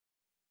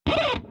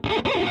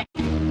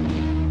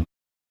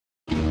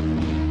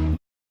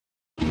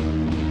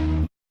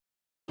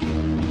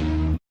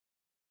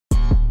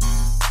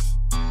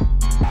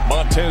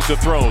Montez to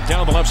throw.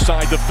 Down the left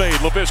side to fade.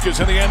 Laviska's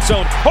in the end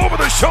zone. Over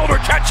the shoulder.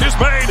 Catch is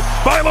made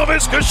by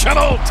Laviska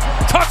Shenault.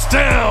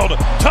 Touchdown.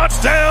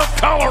 Touchdown,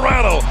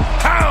 Colorado.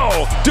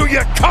 How do you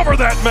cover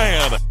that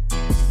man?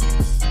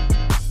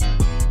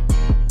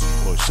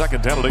 Well,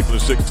 second down and 8 for the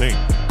 16.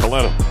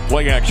 Coletta,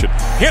 play action.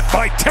 Hit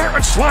by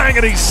Terrence Slang,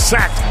 and he's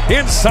sacked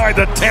inside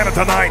the 10 at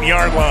the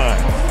 9-yard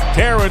line.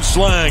 Terrence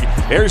Slang,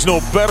 there's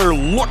no better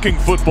looking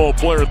football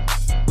player.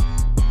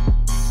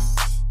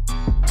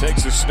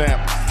 Takes a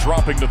snap,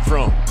 dropping to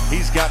throw.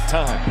 He's got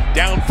time.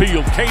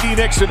 Downfield, KD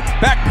Nixon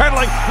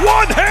backpedaling.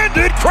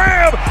 One-handed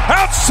grab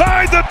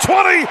outside the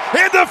 20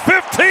 in the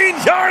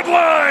 15-yard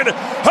line.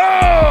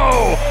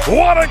 Oh,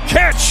 what a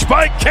catch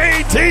by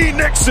KD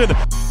Nixon.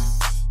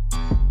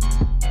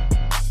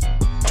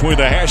 Between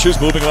the hashes,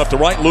 moving left to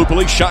right.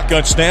 Lupoli,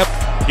 shotgun snap.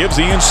 Gives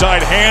the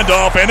inside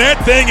handoff, and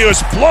that thing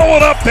is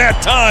blowing up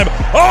that time.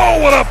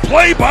 Oh, what a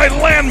play by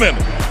Landman.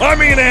 I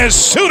mean, as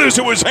soon as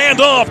it was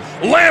handoff,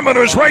 Landman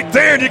was right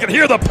there, and you can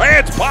hear the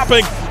pads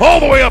popping all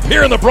the way up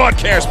here in the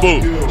broadcast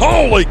booth.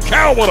 Holy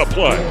cow, what a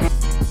play.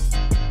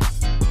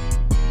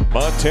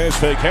 Montez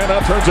fake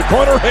handoff, turns the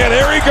corner, and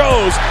here he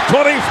goes.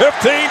 20,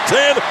 15,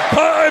 10,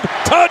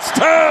 5,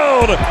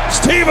 touchdown!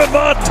 Steven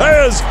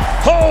Montez,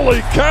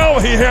 holy cow,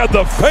 he had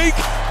the fake,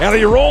 and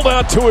he rolled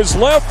out to his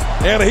left,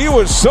 and he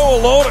was so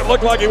alone it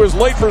looked like he was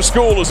late for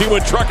school as he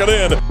went trucking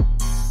in.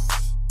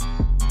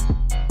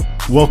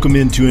 Welcome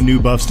into a new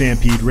Buff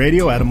Stampede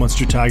Radio. Adam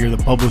Munster Tiger,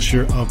 the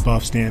publisher of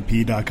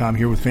BuffStampede.com,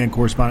 here with fan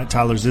correspondent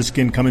Tyler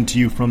Ziskin, coming to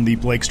you from the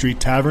Blake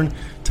Street Tavern.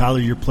 Tyler,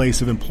 your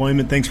place of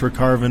employment. Thanks for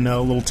carving a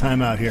little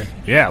time out here.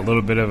 Yeah, a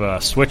little bit of a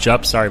switch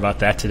up. Sorry about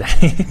that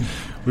today.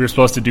 We were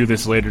supposed to do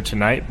this later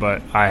tonight,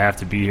 but I have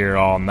to be here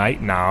all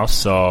night now,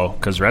 so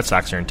because Red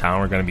Sox are in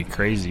town, we're going to be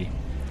crazy.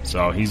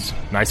 So he's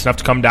nice enough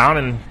to come down,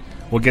 and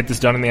we'll get this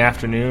done in the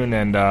afternoon.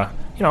 And, a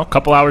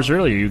couple hours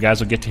earlier, you guys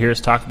will get to hear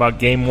us talk about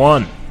Game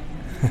 1.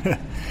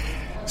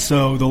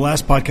 So the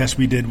last podcast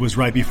we did was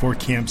right before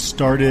camp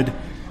started.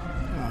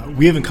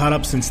 We haven't caught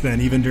up since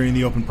then. Even during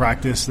the open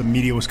practice, the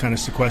media was kind of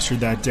sequestered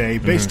that day.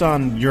 Based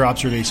on your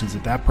observations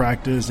at that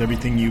practice,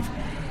 everything you've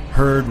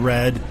heard,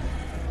 read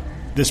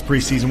this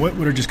preseason, what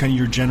are just kind of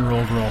your general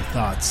overall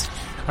thoughts?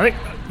 I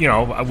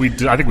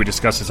think we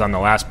discussed this on the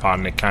last pod,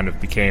 and it kind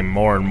of became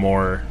more and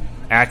more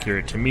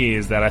accurate to me,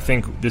 is that I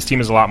think this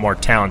team is a lot more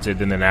talented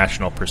than the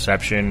national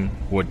perception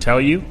would tell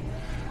you.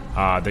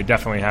 They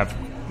definitely have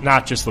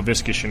not just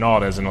Laviska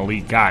Shenault as an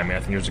elite guy. I mean, I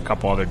think there's a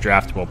couple other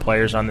draftable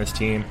players on this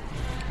team.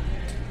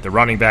 The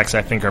running backs,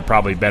 I think, are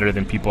probably better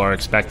than people are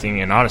expecting,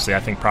 and honestly,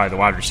 I think probably the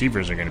wide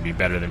receivers are going to be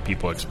better than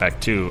people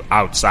expect too,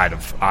 outside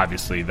of,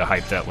 obviously, the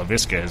hype that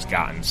Laviska has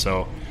gotten.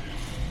 So,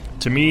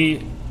 to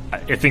me,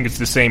 I think it's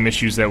the same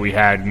issues that we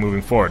had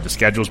moving forward. The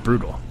schedule's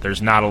brutal.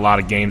 There's not a lot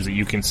of games that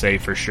you can say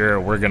for sure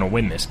we're going to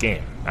win this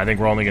game. I think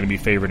we're only going to be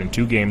favored in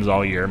 2 games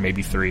all year,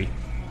 maybe 3.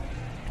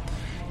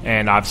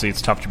 And obviously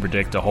it's tough to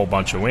predict a whole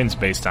bunch of wins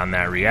based on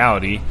that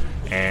reality.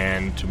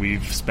 And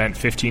we've spent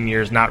 15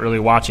 years not really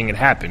watching it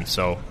happen.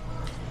 So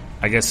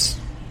I guess,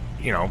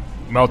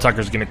 Mel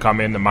Tucker's going to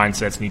come in. The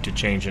mindsets need to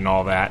change and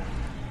all that.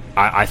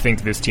 I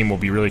think this team will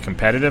be really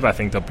competitive. I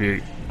think they'll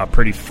be a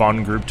pretty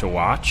fun group to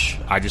watch.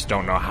 I just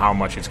don't know how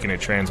much it's going to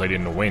translate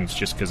into wins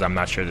just because I'm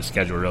not sure the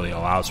schedule really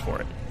allows for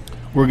it.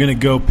 We're going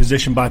to go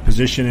position by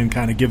position and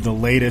kind of give the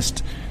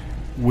latest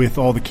with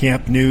all the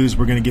camp news.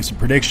 We're going to give some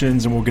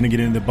predictions, and we're going to get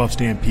into the Buff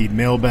Stampede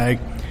mailbag.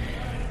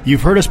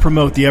 You've heard us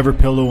promote the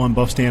Everpillow on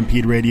Buff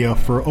Stampede Radio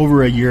for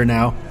over a year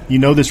now. You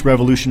know this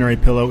revolutionary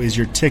pillow is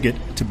your ticket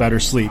to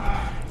better sleep.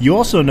 You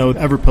also know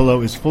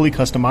Everpillow is fully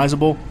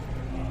customizable.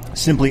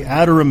 Simply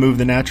add or remove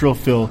the natural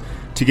fill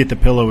to get the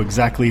pillow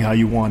exactly how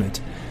you want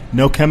it.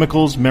 No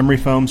chemicals, memory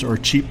foams, or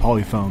cheap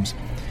polyfoams.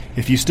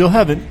 If you still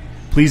haven't,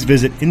 please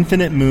visit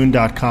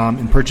infinitemoon.com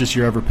and purchase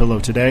your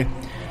Everpillow today.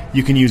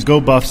 You can use Go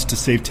Buffs to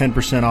save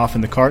 10% off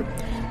in the cart.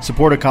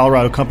 Support a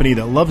Colorado company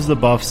that loves the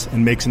Buffs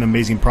and makes an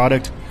amazing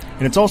product.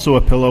 And it's also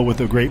a pillow with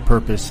a great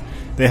purpose.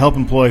 They help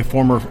employ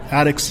former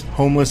addicts,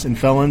 homeless, and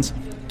felons,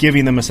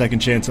 giving them a second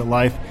chance at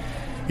life.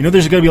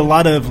 There's going to be a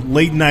lot of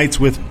late nights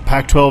with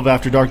Pac-12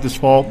 After Dark this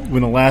fall.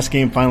 When the last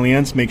game finally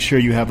ends, make sure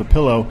you have a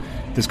pillow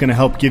that's going to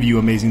help give you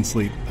amazing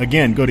sleep.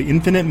 Again, go to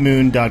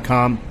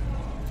infinitemoon.com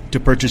to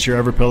purchase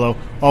your Everpillow.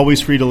 Always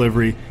free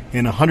delivery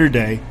and a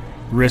 100-day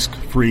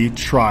risk-free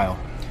trial.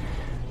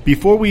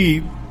 Before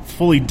we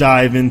fully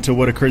dive into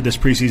what occurred this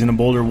preseason in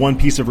Boulder, one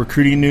piece of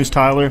recruiting news,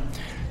 Tyler.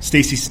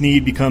 Stacey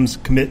Sneed becomes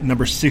commit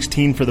number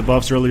 16 for the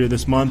Buffs earlier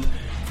this month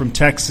from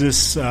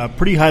Texas.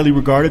 Pretty highly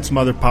regarded, some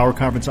other power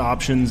conference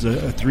options,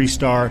 a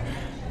 3-star,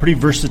 pretty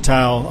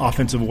versatile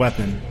offensive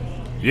weapon.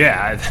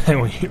 Yeah,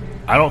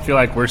 I don't feel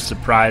like we're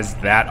surprised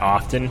that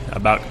often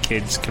about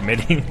kids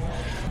committing.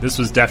 This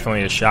was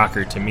definitely a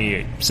shocker to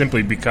me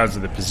simply because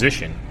of the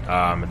position.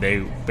 They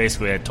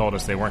basically had told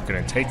us they weren't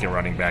going to take a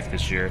running back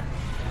this year.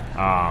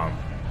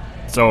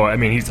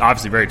 He's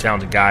obviously a very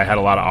talented guy, had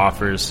a lot of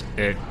offers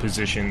at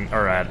position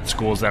or at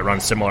schools that run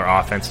similar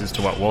offenses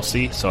to what we'll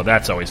see, so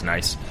that's always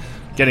nice.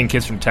 Getting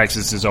kids from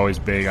Texas is always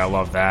big. I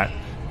love that.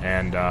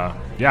 And,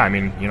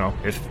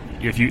 if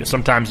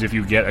sometimes if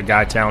you get a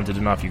guy talented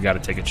enough, you got to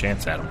take a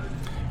chance at him.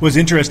 What's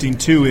interesting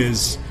too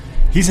is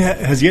he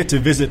has yet to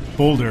visit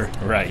Boulder.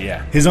 Right,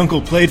 yeah. His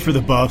uncle played for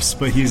the Buffs,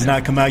 but he's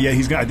not come out yet.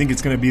 I think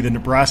it's going to be the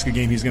Nebraska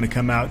game he's going to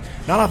come out.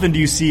 Not often do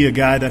you see a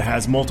guy that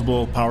has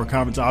multiple power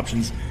conference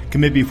options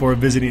commit before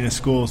visiting a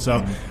school.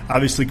 So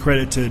obviously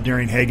credit to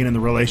Darian Hagan and the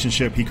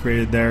relationship he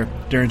created there.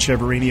 Darren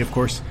Cheverini, of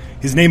course,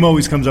 his name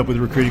always comes up with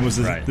recruiting, was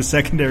the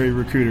secondary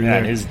recruiter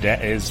there. And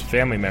his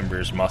family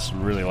members must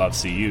really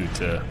love CU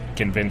to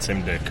convince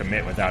him to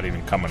commit without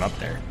even coming up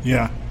there.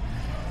 Yeah.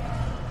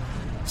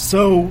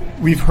 So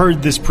we've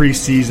heard this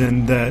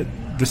preseason that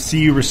the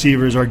CU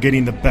receivers are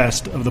getting the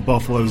best of the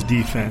Buffalo's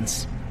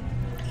defense.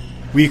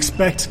 We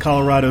expect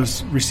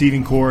Colorado's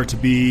receiving core to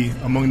be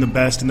among the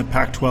best in the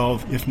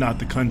Pac-12, if not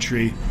the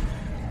country.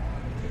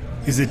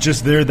 Is it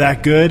just they're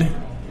that good?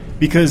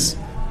 Because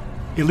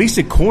at least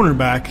at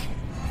cornerback,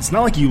 it's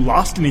not like you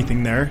lost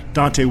anything there.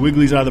 Dante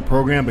Wigley's out of the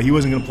program, but he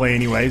wasn't going to play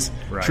anyways.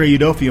 Right. Trey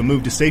Udofia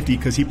moved to safety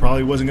because he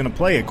probably wasn't going to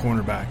play at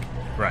cornerback.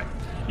 Right.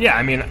 Yeah,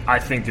 I mean, I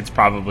think it's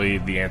probably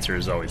the answer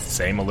is always the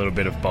same, a little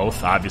bit of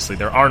both. Obviously,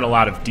 there aren't a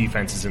lot of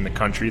defenses in the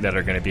country that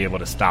are going to be able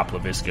to stop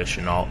Laviska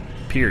Shenault,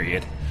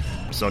 period.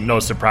 So no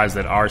surprise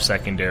that our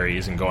secondary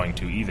isn't going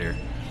to either.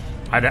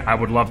 I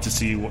would love to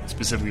see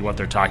specifically what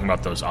they're talking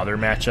about, those other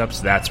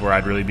matchups. That's where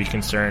I'd really be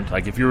concerned.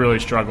 Like, if you're really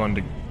struggling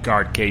to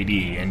guard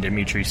KD and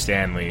Dimitri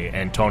Stanley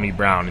and Tony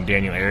Brown and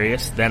Daniel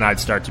Arias, then I'd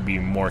start to be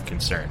more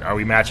concerned. Are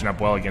we matching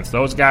up well against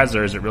those guys,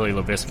 or is it really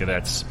Laviska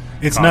that's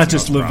It's not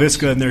just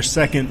Laviska. In their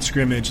second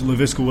scrimmage,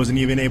 Laviska wasn't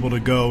even able to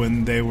go,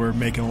 and they were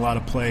making a lot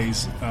of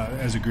plays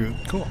as a group.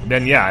 Cool.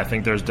 Then, yeah, I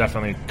think there's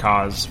definitely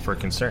cause for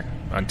concern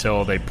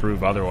until they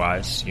prove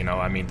otherwise. You know,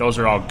 I mean, those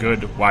are all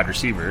good wide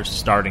receivers,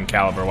 starting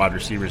caliber wide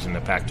receivers in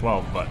the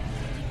Pac-12, but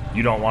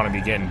you don't want to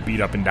be getting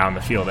beat up and down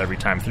the field every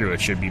time through.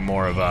 It should be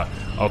more of a,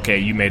 okay,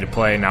 you made a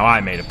play, now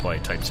I made a play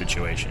type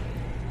situation.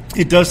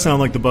 It does sound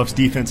like the Buffs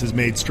defense has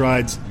made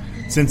strides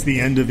since the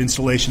end of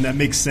installation. That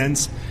makes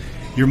sense.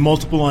 You're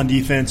multiple on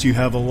defense. You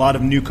have a lot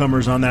of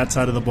newcomers on that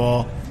side of the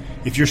ball.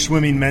 If you're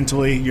swimming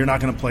mentally, you're not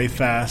going to play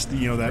fast.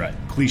 You know, that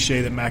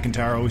cliche that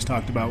McIntyre always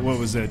talked about. What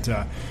was it?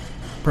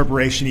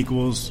 Preparation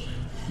equals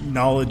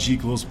knowledge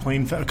equals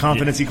playing fast.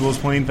 Confidence equals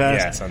playing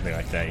fast. Yeah, something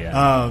like that,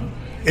 yeah.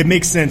 It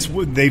makes sense.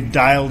 They've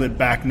dialed it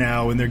back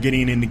now, and they're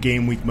getting into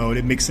game week mode.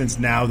 It makes sense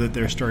now that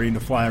they're starting to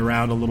fly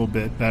around a little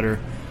bit better.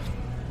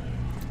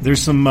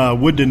 There's some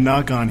wood to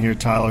knock on here,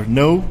 Tyler.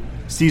 No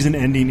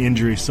season-ending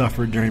injury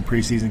suffered during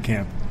preseason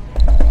camp.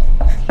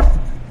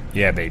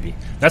 Yeah, baby.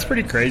 That's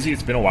pretty crazy.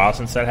 It's been a while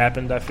since that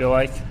happened, I feel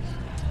like.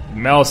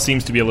 Mel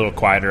seems to be a little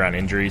quieter on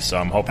injuries, so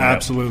I'm hoping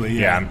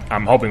Absolutely,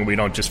 I'm hoping we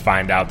don't just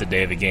find out the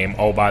day of the game,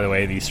 oh, by the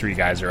way, these three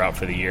guys are out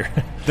for the year.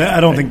 I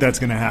don't think that's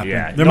going to happen.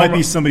 Yeah, there might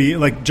be somebody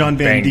like John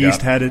Van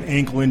Diest had an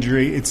ankle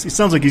injury. It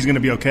sounds like he's going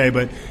to be okay,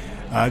 but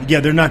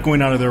they're not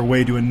going out of their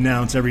way to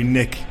announce every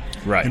nick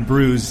and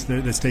bruise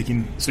that's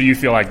taking. So you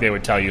feel like they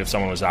would tell you if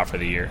someone was out for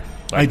the year?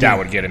 Like that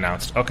would get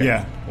announced? Okay.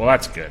 Yeah. Well,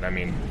 that's good. I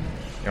mean,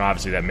 you know,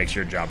 obviously that makes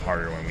your job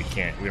harder when we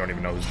don't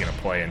even know who's going to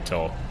play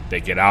until they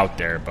get out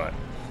there, but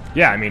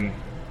yeah, I mean,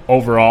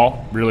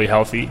 overall, really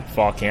healthy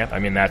fall camp. I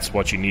mean, that's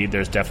what you need.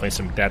 There's definitely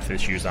some depth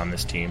issues on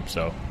this team.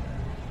 So,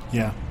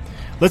 yeah.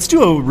 Let's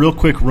do a real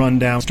quick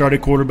rundown.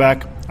 Started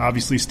quarterback,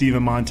 obviously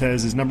Steven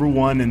Montez is number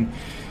one, and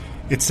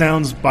it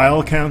sounds by all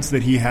accounts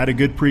that he had a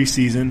good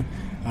preseason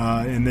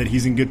and that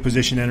he's in good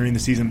position entering the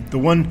season. The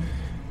one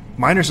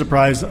minor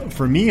surprise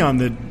for me on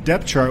the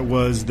depth chart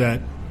was that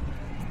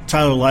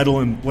Tyler Lytle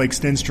and Blake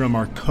Stenstrom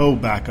are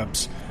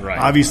co-backups. Right.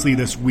 Obviously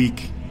this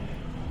week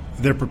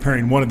they're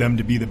preparing one of them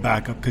to be the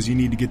backup because you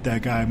need to get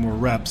that guy more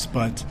reps.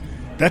 But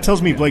that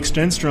tells me Blake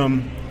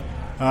Stenstrom,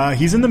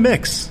 he's in the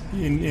mix,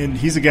 and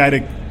he's a guy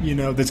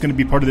that's going to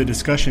be part of the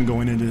discussion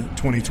going into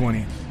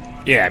 2020.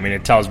 Yeah, I mean,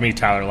 it tells me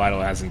Tyler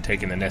Lytle hasn't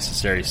taken the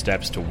necessary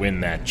steps to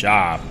win that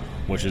job,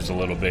 which is a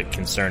little bit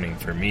concerning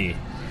for me.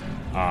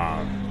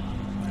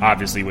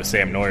 Obviously, with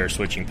Sam Neuer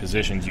switching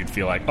positions, you'd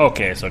feel like,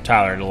 okay, so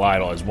Tyler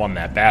Lytle has won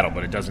that battle,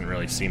 but it doesn't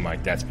really seem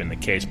like that's been the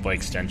case.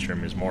 Blake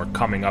Stenstrom is more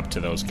coming up to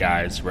those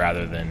guys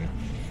rather than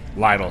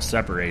Lytle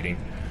separating.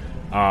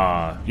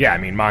 I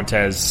mean,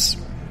 Montez,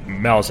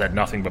 Mel's had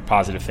nothing but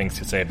positive things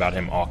to say about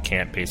him all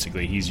camp,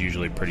 basically. He's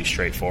usually pretty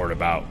straightforward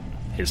about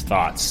his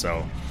thoughts.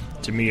 So,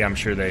 to me, I'm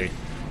sure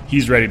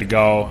he's ready to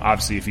go.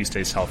 Obviously, if he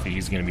stays healthy,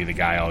 he's going to be the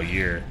guy all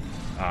year.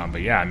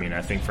 But, yeah, I mean,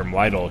 I think from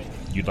Lytle,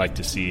 you'd like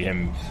to see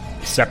him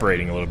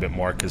separating a little bit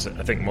more because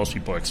I think most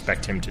people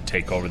expect him to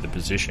take over the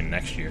position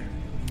next year.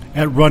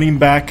 At running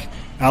back,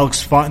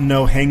 Alex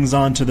Fontenot hangs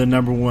on to the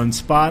number one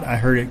spot. I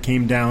heard it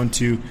came down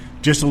to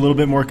just a little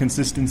bit more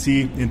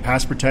consistency in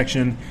pass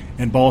protection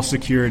and ball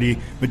security.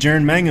 But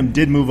Jaron Mangum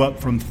did move up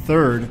from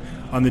third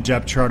on the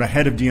depth chart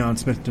ahead of Deion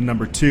Smith to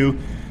number two.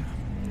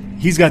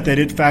 He's got that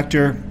it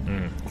factor.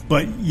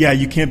 But, yeah,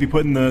 you can't be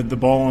putting the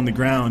ball on the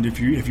ground if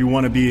you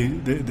want to be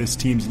this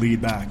team's lead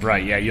back.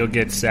 Right, yeah, you'll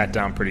get sat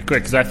down pretty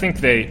quick. Because I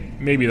think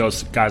maybe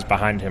those guys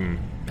behind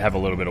him have a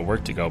little bit of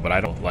work to go, but I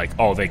don't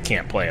they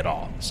can't play at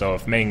all. So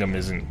if Mangum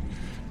isn't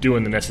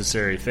doing the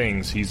necessary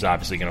things, he's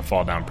obviously going to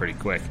fall down pretty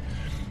quick.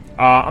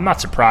 I'm not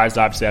surprised.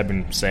 Obviously, I've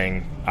been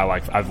saying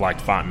I've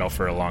liked Fontenot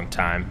for a long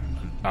time.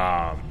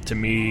 To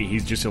me,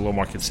 he's just a little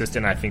more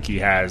consistent. I think he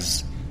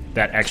has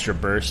that extra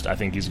burst. I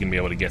think he's going to be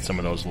able to get some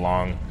of those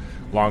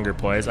longer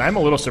plays. I'm a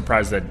little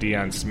surprised that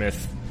Deion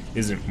Smith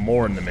isn't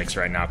more in the mix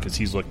right now because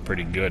he's looked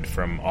pretty good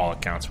from all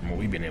accounts from what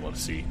we've been able to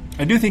see.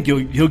 I do think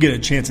he'll get a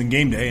chance in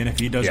game day, and if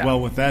he does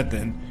well with that,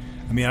 then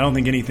I don't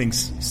think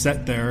anything's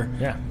set there.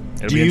 Yeah,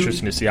 it'll be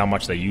interesting to see how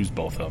much they use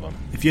both of them.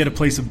 If you had to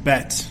place a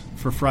bet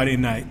for Friday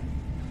night,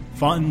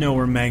 Fontenot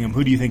or Mangum,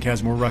 who do you think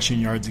has more rushing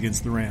yards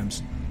against the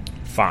Rams?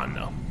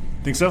 Fontenot.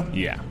 Think so?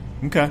 Yeah.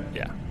 Okay.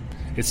 Yeah.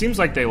 It seems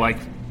like they like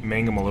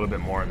Mangum a little bit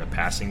more in the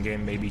passing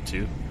game, maybe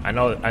too. I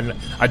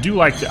do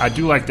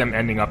like them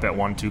ending up at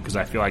 1-2 because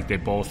I feel like they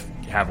both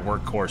have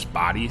workhorse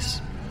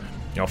bodies.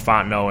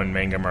 Fontenot and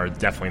Mangum are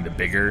definitely the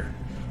bigger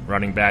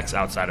running backs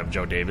outside of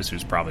Joe Davis,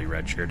 who's probably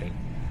redshirting.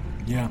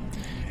 Yeah.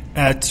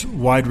 At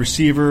wide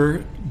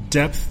receiver,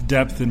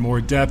 depth, and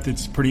more depth,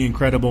 it's pretty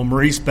incredible.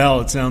 Maurice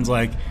Bell, it sounds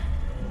like,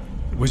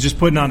 was just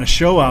putting on a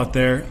show out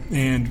there,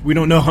 and we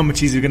don't know how much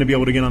he's going to be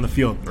able to get on the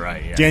field.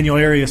 Right, yeah. Daniel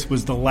Arias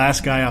was the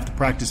last guy off the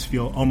practice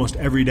field almost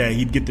every day.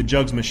 He'd get the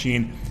jugs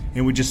machine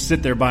and would just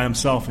sit there by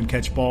himself and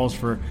catch balls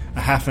for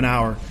a half an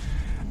hour.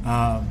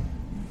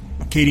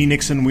 K.D.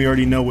 Nixon, we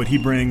already know what he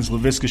brings.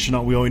 Laviska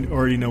Shenault, we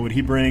already know what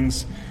he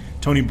brings.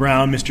 Tony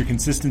Brown, Mr.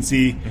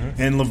 Consistency,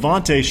 and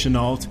Levante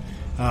Shenault.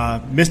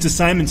 Missed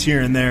assignments here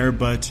and there,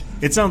 but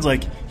it sounds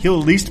like he'll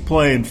at least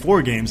play in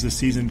 4 games this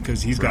season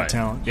because he's got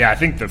talent. Yeah, I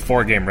think the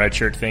 4-game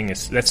redshirt thing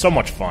that's so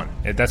much fun.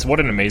 That's what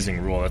an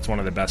amazing rule. That's one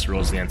of the best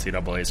rules the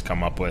NCAA has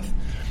come up with.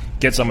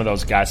 Get some of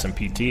those guys some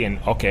PT, and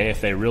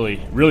if they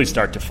really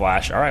start to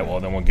flash, all right, well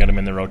then we'll get them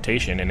in the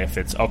rotation. And if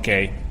it's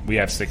we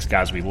have 6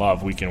 guys we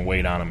love, we can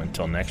wait on them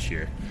until next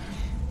year.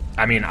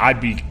 I'd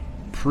be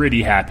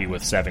pretty happy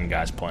with 7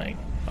 guys playing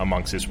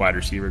amongst this wide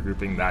receiver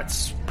grouping.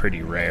 That's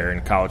pretty rare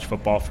in college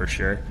football for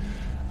sure.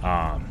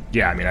 I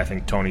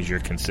think Tony's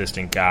your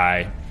consistent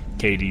guy.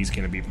 KD's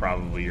going to be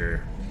probably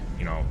your,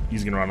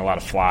 he's going to run a lot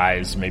of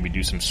flies, maybe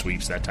do some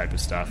sweeps, that type of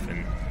stuff.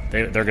 And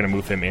they're going to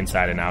move him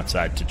inside and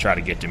outside to try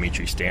to get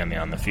Dimitri Stanley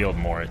on the field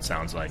more, it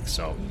sounds like.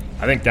 So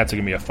I think that's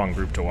going to be a fun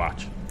group to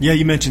watch. Yeah,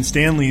 you mentioned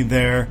Stanley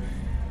there.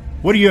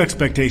 What are your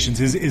expectations?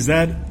 Is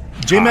that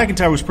Jay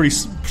McIntyre was pretty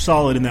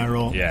solid in that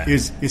role. Yeah.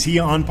 Is he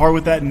on par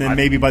with that, and then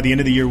maybe by the end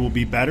of the year will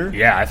be better?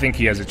 Yeah, I think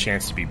he has a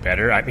chance to be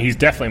better. He's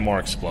definitely more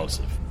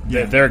explosive.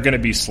 Yeah. They're going to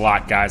be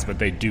slot guys, but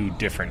they do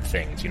different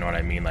things. You know what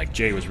I mean? Like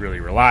Jay was really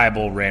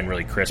reliable, ran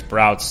really crisp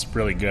routes,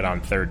 really good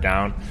on third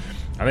down.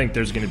 I think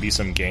there's going to be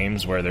some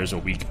games where there's a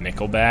weak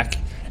nickelback,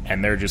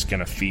 and they're just going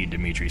to feed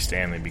Dimitri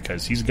Stanley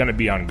because he's going to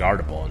be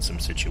unguardable in some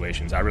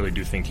situations. I really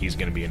do think he's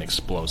going to be an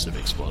explosive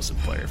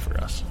player for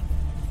us.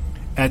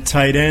 At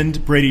tight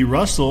end, Brady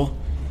Russell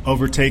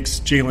overtakes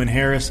Jalen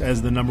Harris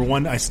as the number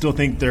 1. I still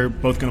think they're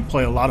both going to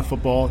play a lot of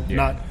football,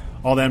 not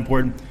all that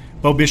important.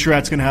 Bo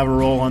Bisharat's going to have a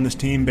role on this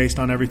team based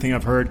on everything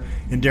I've heard,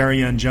 and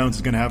Darian Jones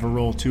is going to have a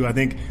role too. I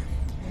think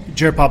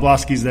Jared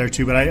Pawlowski's there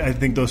too, but I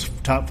think those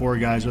top 4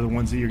 guys are the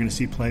ones that you're going to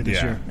see play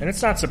this year. And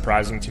it's not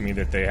surprising to me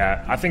that they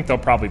have. I think they'll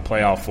probably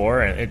play all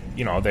 4, and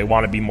they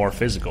want to be more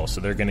physical,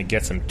 so they're going to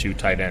get some 2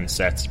 tight end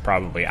sets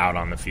probably out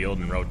on the field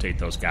and rotate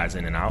those guys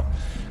in and out.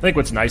 I think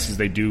what's nice is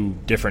they do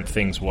different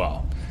things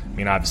well.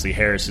 Obviously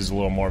Harris is a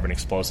little more of an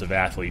explosive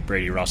athlete.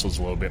 Brady Russell's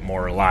a little bit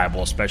more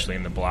reliable, especially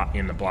in the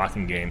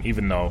blocking game,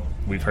 even though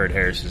we've heard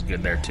Harris is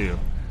good there too.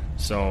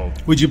 So,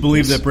 would you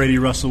believe that Brady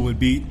Russell would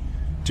beat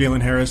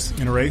Jalen Harris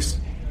in a race?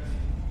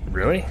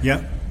 Really?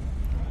 Yeah.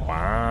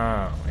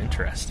 Wow,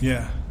 interesting.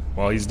 Yeah.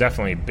 Well, he's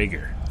definitely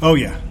bigger. Oh,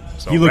 yeah.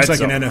 So he looks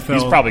like an NFL.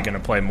 He's probably going to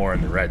play more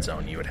in the red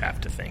zone, you would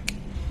have to think.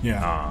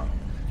 Yeah.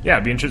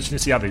 It'd be interesting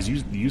to see how they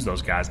use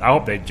those guys. I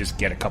hope they just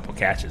get a couple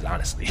catches,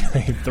 honestly.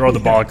 Throw the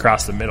ball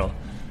across the middle.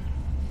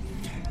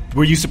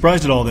 Were you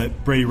surprised at all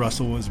that Brady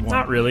Russell was one?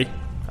 Not really.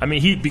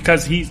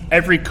 Because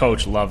every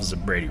coach loves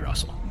Brady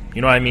Russell.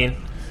 You know what I mean?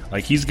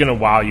 Like, he's going to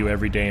wow you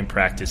every day in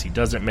practice. He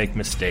doesn't make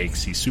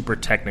mistakes. He's super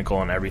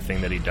technical in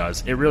everything that he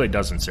does. It really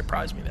doesn't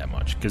surprise me that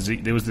much because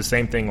it was the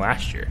same thing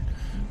last year.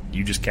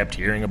 You just kept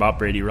hearing about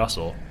Brady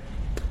Russell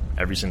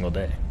every single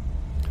day.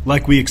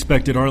 Like we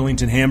expected,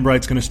 Arlington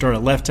Hambright's going to start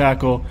at left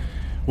tackle,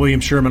 William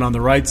Sherman on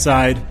the right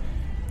side.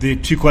 The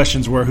 2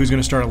 questions were who's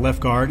going to start at left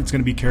guard. It's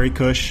going to be Kerry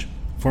Cush,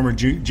 former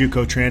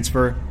JUCO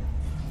transfer.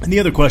 And the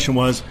other question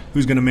was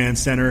who's going to man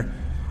center.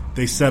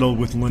 They settled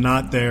with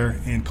Lynott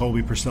there and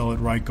Colby Purcell at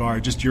right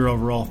guard. Just your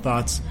overall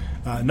thoughts.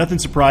 Nothing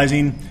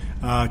surprising.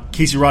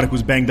 Casey Roddick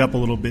was banged up a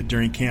little bit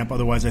during camp.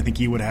 Otherwise, I think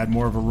he would have had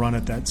more of a run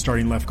at that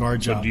starting left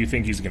guard job. So do you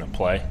think he's going to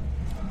play?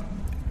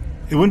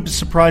 It wouldn't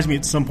surprise me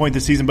at some point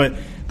this season, but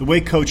the way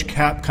Coach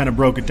Cap kind of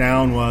broke it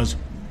down was,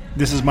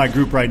 this is my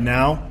group right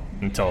now.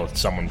 Until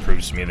someone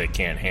proves to me they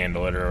can't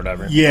handle it or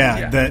whatever.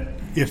 Yeah. That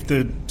if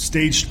the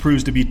stage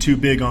proves to be too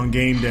big on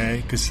game day,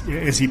 because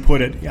as he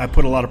put it, I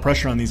put a lot of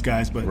pressure on these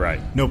guys, but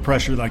no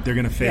pressure like they're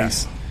going to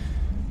face.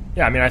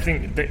 Yeah, I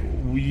think that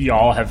we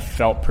all have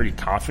felt pretty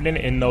confident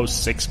in those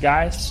 6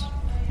 guys.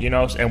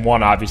 and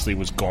one obviously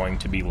was going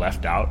to be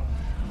left out.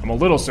 I'm a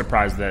little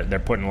surprised that they're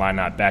putting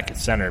Lynott back at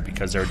center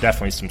because there were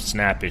definitely some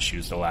snap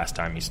issues the last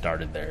time he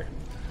started there.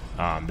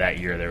 That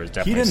year there was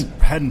definitely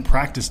hadn't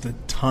practiced a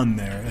ton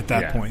there at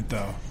that point,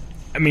 though.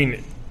 I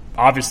mean,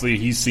 obviously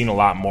he's seen a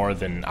lot more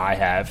than I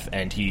have,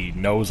 and he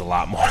knows a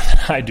lot more than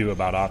I do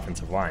about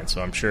offensive line,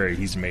 so I'm sure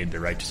he's made the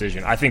right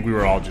decision. I think we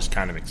were all just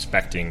kind of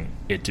expecting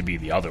it to be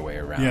the other way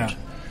around.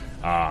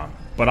 Yeah.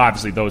 But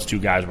obviously those two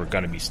guys were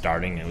going to be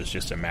starting. It was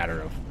just a matter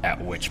of at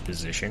which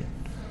position.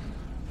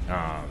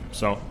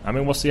 So, I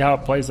mean, we'll see how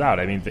it plays out.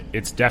 I mean,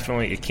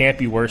 it can't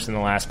be worse than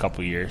the last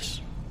couple of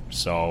years.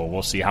 So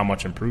we'll see how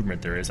much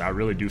improvement there is. I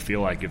really do feel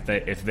like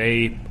if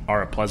they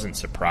are a pleasant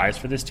surprise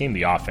for this team,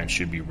 the offense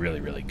should be really,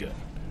 really good.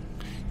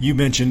 You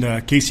mentioned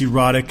Casey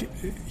Roddick.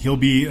 He'll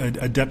be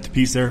a depth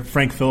piece there.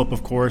 Frank Phillip,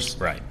 of course,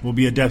 will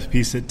be a depth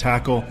piece at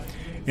tackle.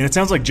 And it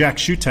sounds like Jack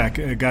Shutak,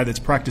 a guy that's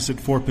practiced at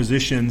 4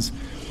 positions,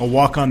 a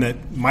walk-on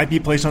that might be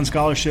placed on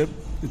scholarship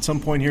at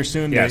some point here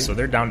soon. Yeah, so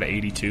they're down to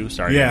 82.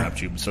 Sorry to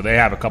interrupt you. So they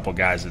have a couple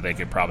guys that they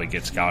could probably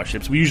get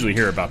scholarships. We usually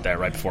hear about that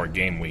right before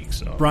game week.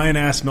 So Brian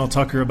asked Mel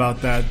Tucker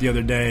about that the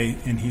other day,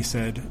 and he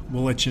said,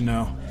 "We'll let you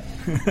know."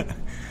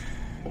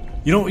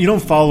 You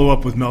don't follow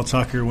up with Mel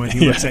Tucker when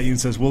he looks at you and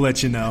says, "We'll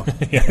let you know."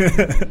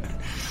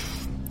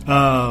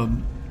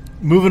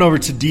 Moving over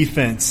to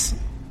defense.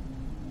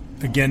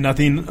 Again,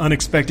 nothing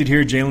unexpected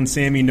here. Jalen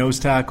Sammy, nose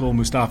tackle,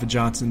 Mustafa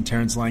Johnson,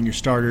 Terrence Lang, your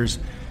starters.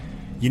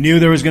 You knew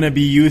there was going to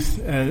be youth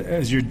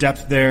as your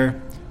depth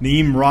there.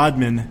 Naeem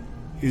Rodman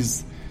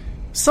is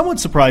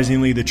somewhat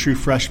surprisingly the true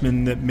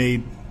freshman that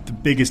made the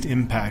biggest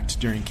impact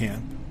during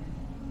camp.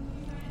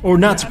 Or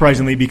not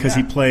surprisingly because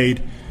he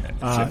played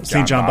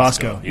St. John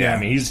Bosco. Yeah, I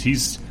mean,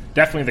 he's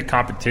definitely the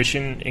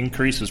competition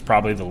increase was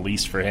probably the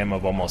least for him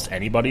of almost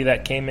anybody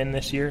that came in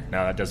this year.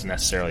 Now, that doesn't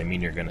necessarily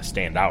mean you're going to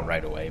stand out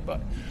right away, but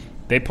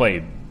they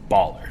play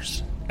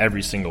ballers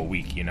every single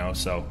week,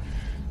 so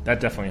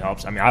that definitely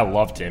helps. I mean, I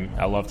loved him.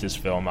 I loved his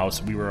film.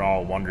 We were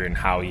all wondering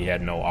how he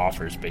had no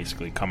offers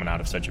basically coming out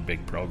of such a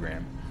big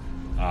program.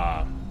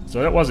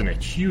 So that wasn't a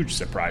huge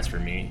surprise for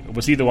me.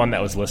 Was he the one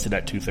that was listed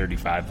at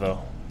 235,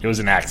 though? It was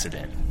an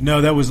accident.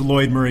 No, that was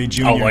Lloyd Murray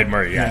Jr. Oh, Lloyd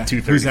Murray,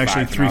 235. Who's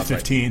actually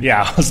 315.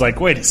 I was like,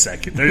 wait a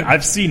second.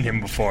 I've seen him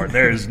before.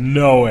 There's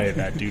no way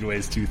that dude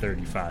weighs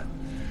 235.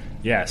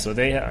 Yeah, so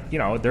they,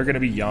 they're going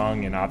to be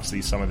young, and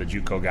obviously some of the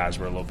JUCO guys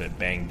were a little bit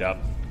banged up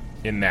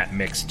in that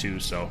mix too.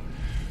 So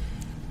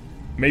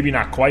maybe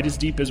not quite as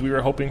deep as we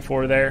were hoping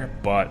for there,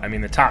 but I mean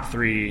the top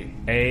 3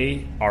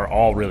 A are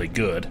all really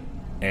good,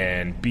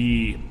 and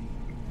B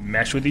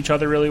mesh with each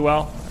other really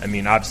well. I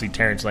mean, obviously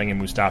Terrence Lang and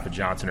Mustafa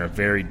Johnson are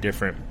very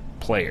different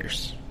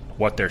players.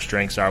 What their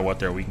strengths are, what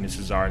their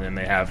weaknesses are, and then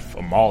they have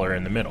a mauler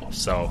in the middle.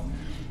 So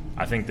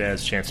I think that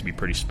has a chance to be a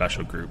pretty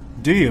special group.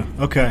 Do you?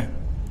 Okay.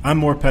 I'm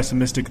more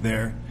pessimistic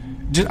there.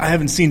 I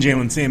haven't seen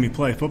Jalen Sammy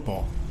play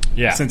football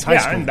since high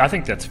school. I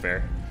think that's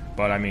fair.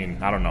 But, I mean,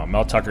 I don't know.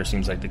 Mel Tucker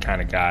seems like the kind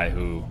of guy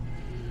who,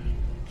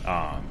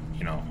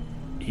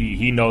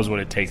 he knows what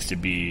it takes to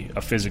be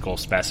a physical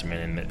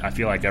specimen. And I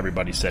feel like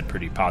everybody said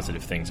pretty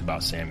positive things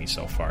about Sammy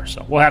so far.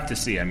 So we'll have to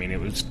see. I mean,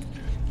 it was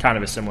kind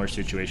of a similar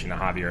situation to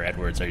Javier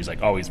Edwards. He's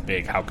like, oh, he's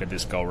big. How could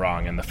this go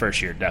wrong? And the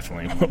first year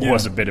definitely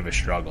was a bit of a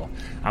struggle.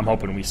 I'm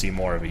hoping we see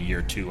more of a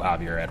year 2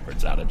 Javier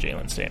Edwards out of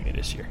Jalen Sammy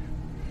this year.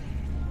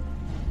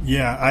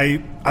 Yeah,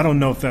 I don't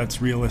know if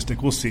that's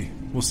realistic. We'll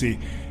see.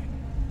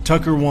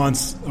 Tucker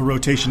wants a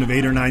rotation of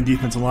 8 or 9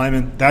 defensive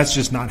linemen. That's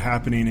just not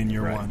happening in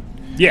year 1.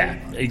 Yeah,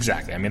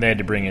 exactly. I mean, they had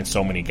to bring in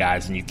so many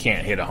guys, and you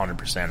can't hit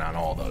 100% on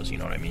all those. You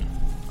know what I mean?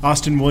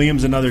 Austin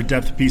Williams, another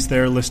depth piece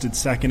there, listed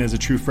second as a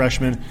true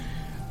freshman.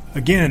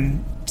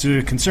 Again,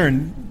 to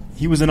concern,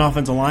 he was an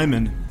offensive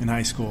lineman in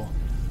high school,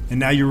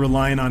 and now you're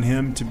relying on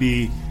him to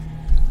be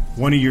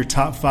one of your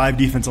top 5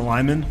 defensive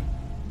linemen.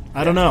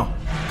 I don't know.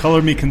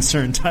 Color me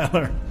concerned,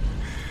 Tyler.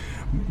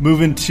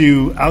 Moving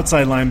to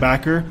outside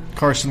linebacker,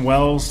 Carson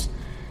Wells.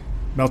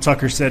 Mel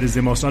Tucker said is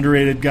the most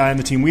underrated guy on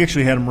the team. We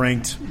actually had him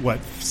ranked,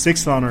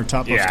 6th on our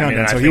top post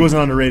countdown, so he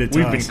wasn't underrated to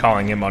We've us. been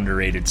calling him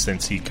underrated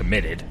since he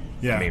committed.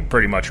 Yeah. I mean,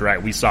 pretty much right.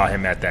 We saw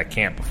him at that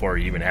camp before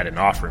he even had an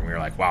offer, and we were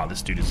like, wow,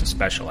 this dude is a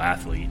special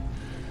athlete.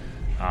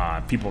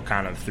 People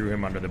kind of threw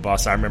him under the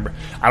bus. I don't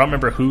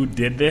remember who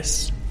did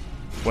this.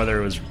 Whether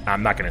it was,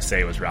 I'm not going to say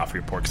it was Ralph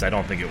Report because I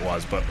don't think it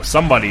was, but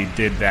somebody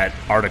did that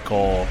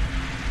article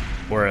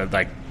where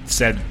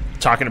said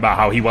talking about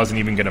how he wasn't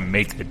even going to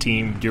make the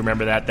team. Do you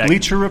remember that?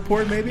 Bleacher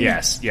Report, maybe?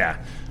 Yes,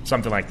 yeah,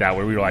 something like that,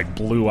 where we were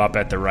blew up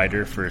at the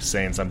writer for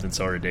saying something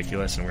so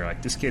ridiculous, and we were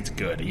like, this kid's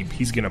good.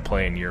 He's going to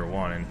play in year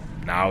 1, and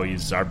now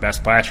he's our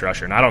best pass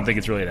rusher, and I don't think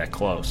it's really that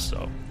close.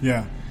 So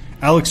yeah,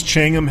 Alex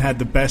Changham had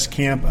the best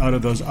camp out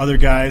of those other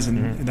guys,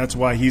 and that's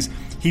why he's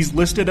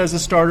listed as a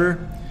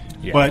starter.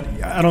 Yeah. But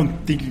I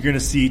don't think you're going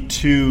to see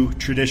 2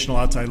 traditional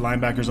outside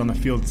linebackers on the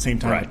field at the same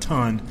time a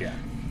ton. Yeah.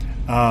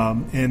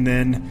 And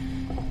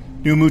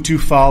then Numutu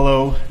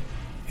Follow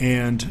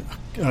and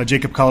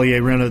Jacob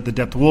Collier ran at the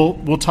depth.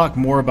 We'll talk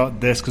more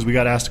about this because we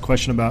got asked a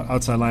question about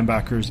outside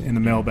linebackers in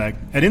the mailbag.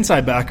 At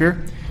inside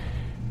backer,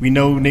 we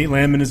know Nate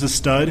Landman is a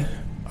stud.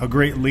 a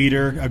great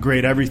leader, a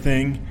great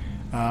everything.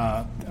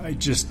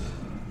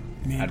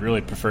 I'd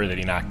really prefer that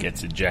he not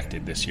gets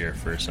ejected this year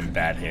for some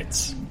bad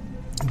hits.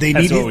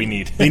 That's what we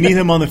need. They need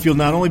him on the field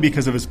not only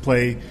because of his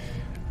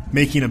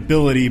play-making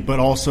ability, but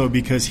also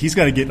because he's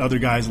got to get other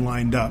guys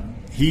lined up.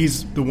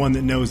 He's the one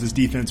that knows his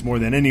defense more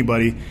than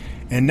anybody.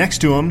 And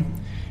next to him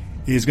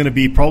is going to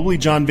be probably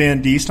John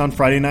Van Diest on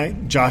Friday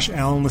night. Josh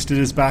Allen listed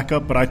as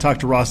backup, but I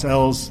talked to Ross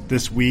Ells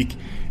this week,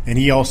 and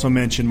he also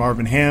mentioned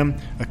Marvin Ham,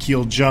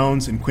 Akil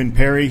Jones, and Quinn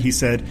Perry. I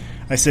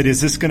said,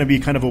 is this going to be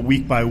kind of a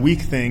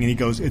week-by-week thing? And he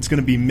goes, it's going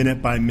to be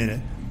minute by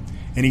minute.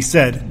 And he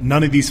said,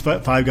 none of these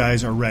 5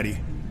 guys are ready.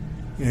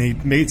 And he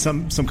made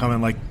some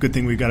comment like, good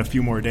thing we've got a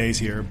few more days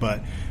here.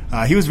 But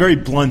he was very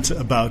blunt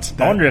about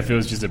that. I wonder if it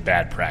was just a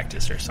bad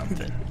practice or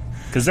something.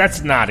 Because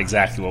that's not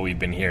exactly what we've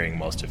been hearing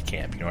most of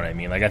camp. You know what I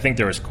mean? Like, I think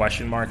there was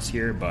question marks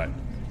here, but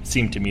it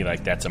seemed to me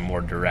like that's a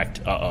more direct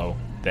uh-oh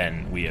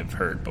than we have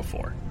heard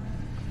before.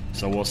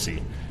 So we'll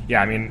see.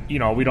 Yeah, I mean,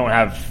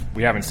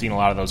 we haven't seen a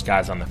lot of those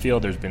guys on the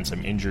field. There's been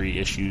some injury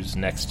issues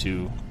next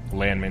to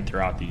Landman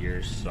throughout the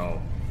years.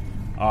 So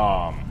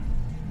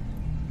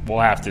we'll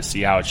have to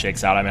see how it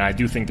shakes out. I mean, I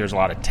do think there's a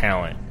lot of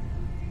talent,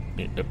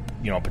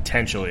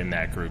 potential in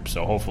that group.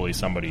 So hopefully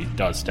somebody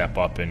does step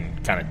up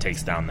and kind of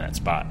takes down that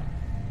spot.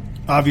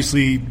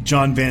 Obviously,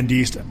 John Van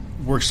Diest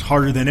works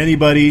harder than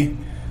anybody.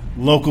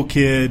 Local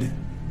kid,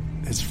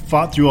 has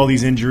fought through all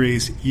these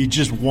injuries. You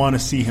just want to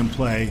see him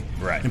play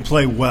and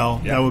play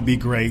well. Yeah. That would be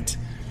great.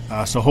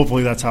 So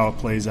hopefully that's how it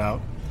plays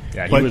out.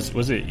 Yeah,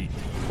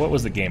 what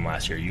was the game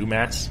last year?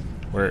 UMass?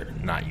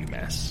 Not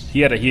UMass.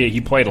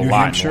 He played a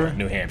lot in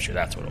New Hampshire,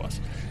 that's what it was.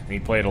 And he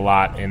played a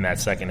lot in that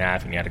second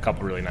half, and he had a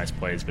couple really nice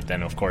plays, but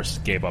then, of course,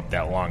 gave up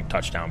that long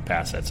touchdown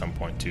pass at some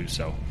point, too.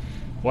 So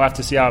we'll have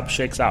to see how it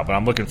shakes out. But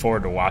I'm looking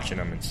forward to watching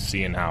him and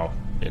seeing how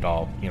it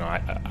all,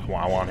 I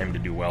want him to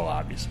do well,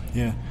 obviously.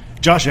 Yeah.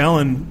 Josh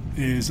Allen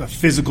is a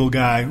physical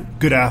guy,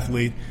 good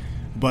athlete,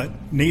 but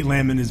Nate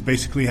Landman is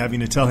basically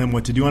having to tell him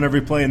what to do on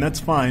every play, and that's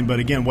fine.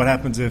 But, again, what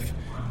happens if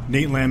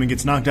Nate Landman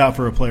gets knocked out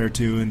for a play or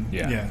two?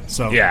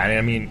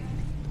 I mean,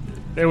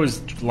 there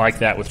was like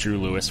that with Drew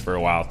Lewis for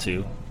a while,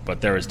 too,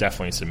 but there was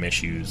definitely some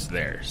issues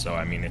there. So,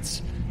 I mean,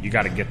 you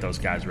got to get those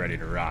guys ready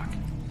to rock.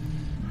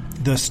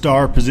 The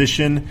star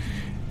position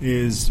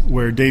is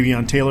where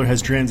Davion Taylor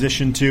has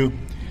transitioned to.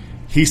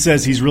 He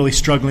says he's really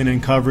struggling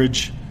in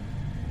coverage.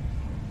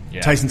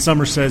 Yeah. Tyson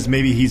Summers says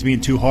maybe he's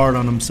being too hard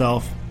on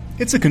himself.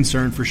 It's a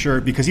concern for sure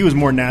because he was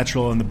more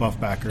natural in the buff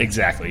backer.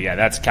 Exactly, yeah.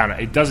 That's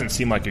it doesn't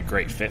seem like a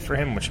great fit for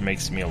him, which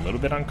makes me a little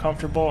bit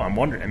uncomfortable. I'm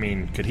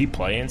wondering, could he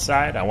play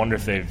inside? I wonder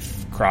if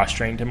they've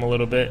cross-trained him a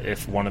little bit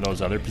if one of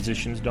those other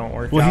positions don't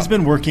work out. Well, he's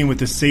been working with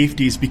the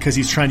safeties because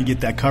he's trying to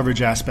get that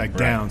coverage aspect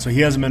down. So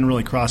he hasn't been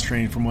really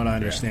cross-trained from what I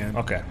understand.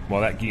 Yeah. Okay.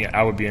 Well,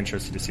 I would be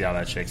interested to see how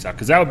that shakes out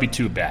because that would be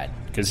too bad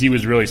because he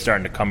was really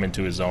starting to come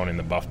into his own in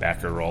the buff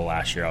backer role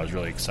last year. I was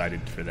really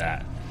excited for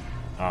that.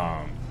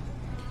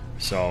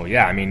 So,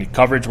 yeah, I mean,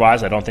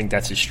 coverage-wise, I don't think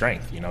that's his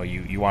strength.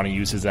 You want to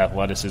use his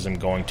athleticism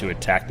going to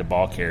attack the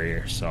ball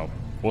carrier. So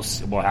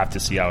we'll have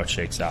to see how it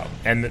shakes out.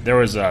 And there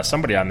was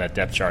somebody on that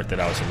depth chart that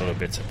I was a little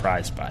bit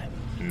surprised by.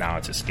 And now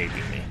it's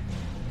escaping me.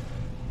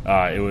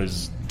 It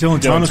was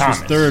Dylan Thomas was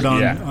third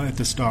at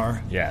the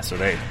star. Yeah, so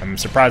I'm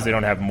surprised they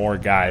don't have more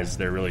guys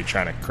they're really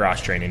trying to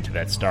cross-train into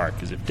that star.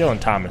 Because if Dylan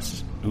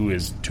Thomas, who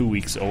is 2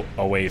 weeks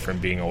away from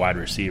being a wide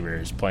receiver,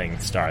 is playing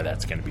star,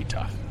 that's going to be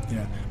tough.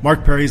 Yeah,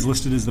 Mark Perry's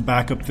listed as the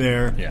backup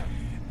there. Yeah,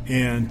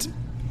 and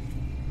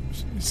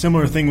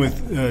similar thing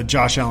with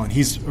Josh Allen.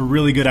 He's a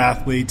really good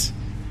athlete,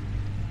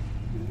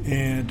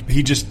 and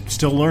he just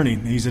still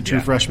learning. He's a true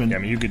freshman. Yeah, I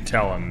mean, you could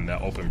tell in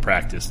the open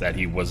practice that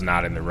he was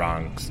not in the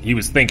wrong. He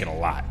was thinking a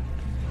lot.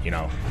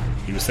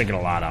 He was thinking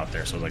a lot out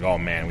there. So I was like, oh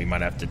man, we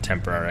might have to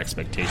temper our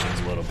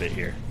expectations a little bit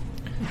here.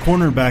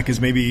 Cornerback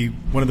is maybe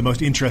one of the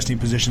most interesting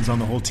positions on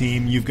the whole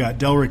team. You've got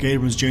Delrick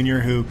Abrams Jr.,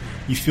 who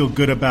you feel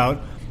good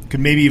about. Could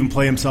maybe even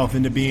play himself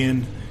into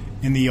being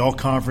in the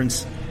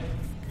all-conference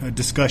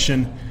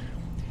discussion.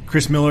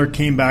 Chris Miller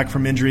came back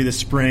from injury this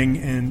spring,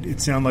 and it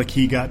sounded like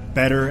he got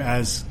better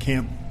as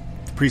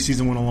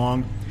preseason went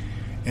along.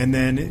 And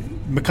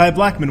then Mekhi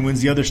Blackman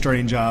wins the other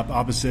starting job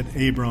opposite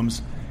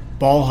Abrams.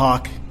 Ball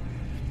hawk.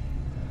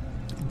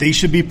 They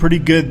should be pretty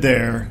good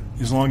there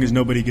as long as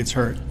nobody gets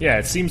hurt. Yeah,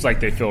 it seems like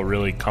they feel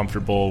really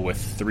comfortable with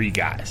 3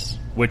 guys,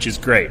 which is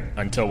great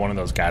until one of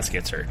those guys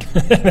gets hurt.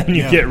 Then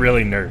you get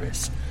really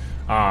nervous.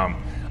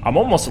 I'm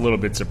almost a little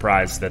bit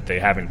surprised that they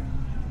haven't,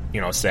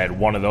 said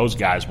one of those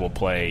guys will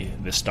play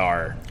the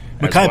star.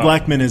 Mekhi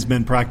Blackman has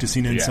been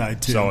practicing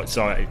inside too.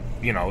 So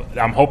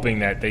I'm hoping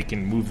that they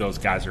can move those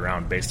guys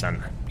around based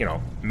on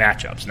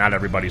matchups. Not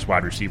everybody's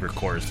wide receiver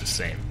core is the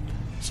same.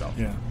 So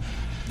yeah.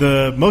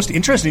 The most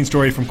interesting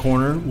story from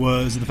corner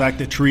was the fact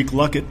that Tariq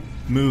Luckett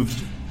moved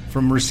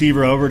from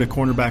receiver over to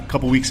cornerback a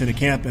couple weeks into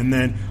camp, and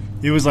then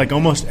it was like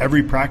almost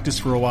every practice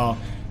for a while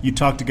you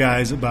talk to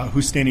guys about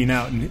who's standing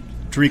out, and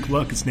Tariq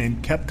Luckett's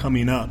name kept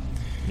coming up.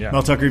 Yeah.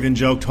 Mel Tucker even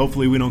joked,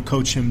 hopefully we don't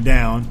coach him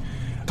down.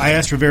 I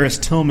asked Travaris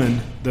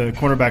Tillman, the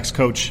cornerback's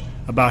coach,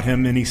 about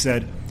him, and he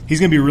said he's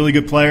going to be a really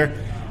good player.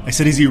 I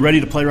said, is he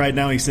ready to play right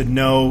now? He said,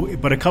 no,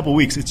 but a couple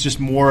weeks. It's just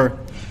more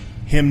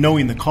him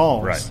knowing the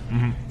calls. Right.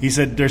 Mm-hmm. He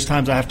said there's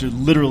times I have to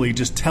literally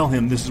just tell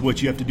him this is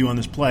what you have to do on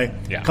this play.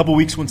 Yeah. A couple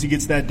weeks once he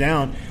gets that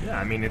down. Yeah,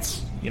 I mean,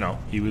 it's,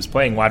 he was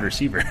playing wide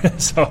receiver.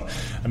 So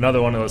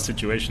another one of those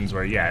situations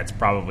where, it's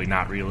probably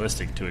not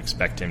realistic to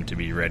expect him to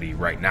be ready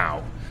right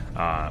now.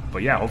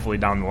 But, hopefully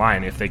down the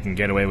line, if they can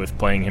get away with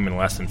playing him in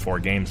less than 4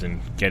 games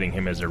and getting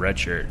him as a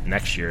redshirt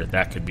next year,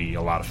 that could be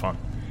a lot of fun.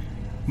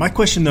 My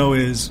question, though,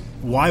 is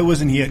why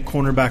wasn't he at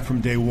cornerback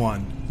from day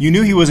one? You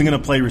knew he wasn't going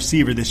to play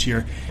receiver this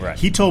year. Right.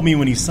 He told me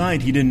when he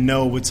signed he didn't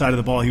know what side of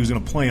the ball he was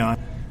going to play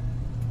on.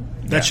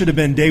 That should have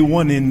been day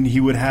one, and he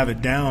would have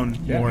it down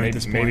more at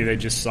this point. Maybe they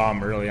just saw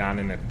him early on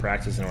in the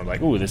practice and were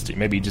like, ooh,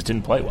 maybe he just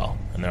didn't play well.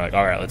 And they're like,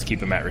 all right, let's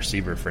keep him at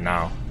receiver for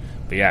now.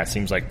 But, it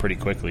seems like pretty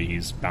quickly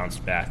he's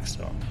bounced back.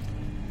 So.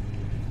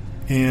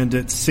 And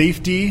at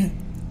safety,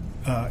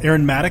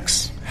 Aaron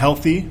Maddox,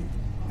 healthy,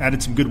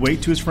 added some good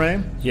weight to his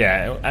frame.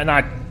 Yeah, and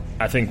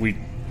I think we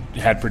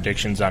had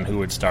predictions on who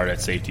would start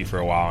at safety for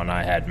a while, and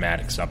I had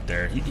Maddox up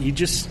there. He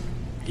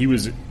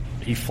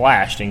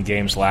flashed in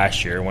games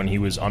last year when he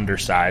was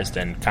undersized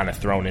and kind of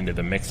thrown into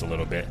the mix a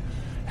little bit.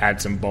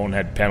 Had some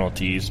bonehead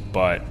penalties,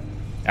 but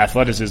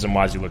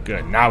athleticism-wise, he looked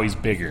good. Now he's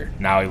bigger.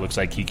 Now he looks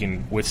like he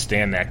can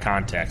withstand that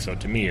contact. So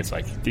to me, it's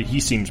like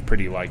he seems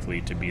pretty likely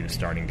to be the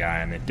starting guy,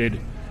 and it did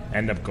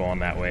end up going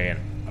that way.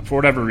 And for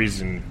whatever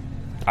reason,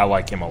 I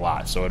like him a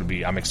lot. So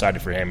I'm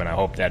excited for him, and I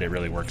hope that it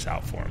really works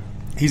out for him.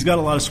 He's got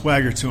a lot of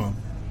swagger to him.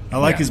 I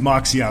like his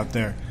moxie out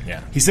there.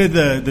 Yeah. He said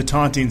the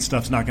taunting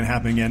stuff's not going to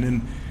happen again,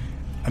 and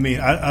I mean,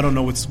 I don't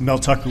know what Mel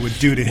Tucker would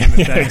do to him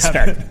if that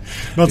happened.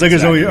 Mel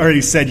Tucker's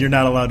already said you're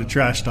not allowed to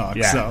trash talk.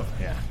 Yeah. So.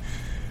 Yeah.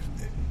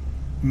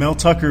 Mel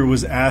Tucker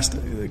was asked,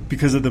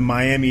 because of the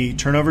Miami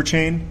turnover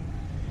chain,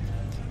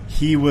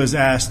 he was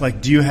asked,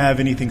 like, do you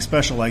have anything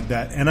special like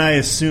that? And I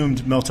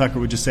assumed Mel Tucker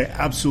would just say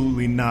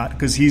absolutely not,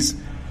 because he's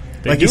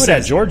 – They do it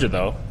at Georgia,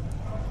 though.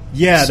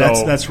 Yeah,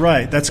 so, that's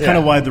right. That's kind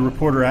of why the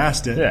reporter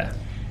asked it. Yeah.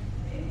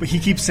 But he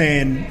keeps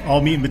saying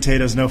all meat and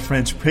potatoes, no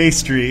French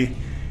pastry,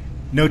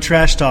 no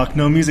trash talk,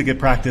 no music at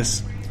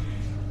practice.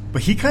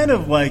 But he kind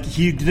of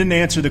he didn't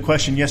answer the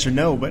question yes or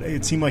no, but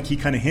it seemed like he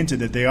kind of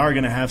hinted that they are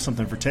going to have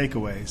something for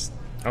takeaways.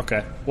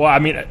 Okay. Well, I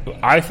mean,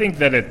 I think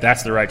that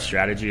that's the right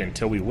strategy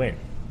until we win.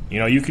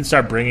 You can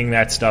start bringing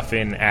that stuff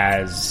in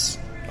as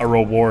a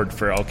reward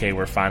for, okay,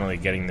 we're finally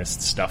getting this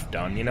stuff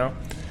done,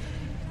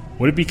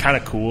 Would it be kind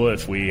of cool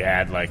if we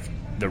had,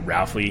 the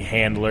Ralphie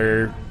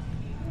handler?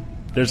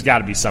 There's got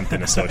to be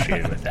something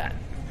associated with that.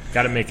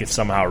 Got to make it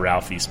somehow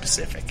Ralphie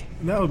specific.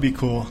 That would be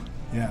cool.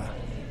 Yeah.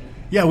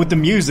 Yeah, with the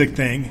music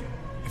thing,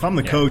 if I'm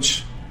the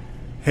coach,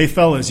 hey,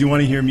 fellas, you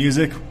want to hear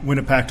music? Win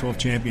a Pac-12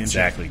 championship.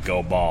 Exactly.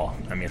 Go ball.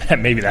 I mean,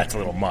 maybe that's a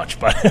little much,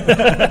 but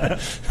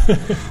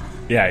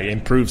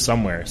improve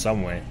somewhere,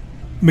 some way.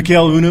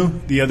 Mikael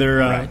Onu, the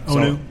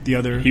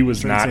other he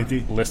was not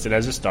safety. Listed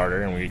as a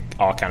starter, and we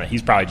all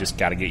he's probably just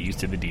got to get used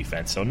to the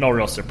defense. So no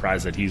real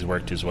surprise that he's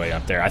worked his way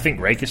up there. I think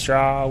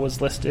Rakestraw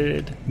was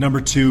listed number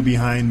 2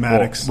 behind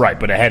Maddox. Well, right,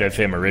 but ahead of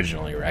him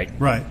originally, right?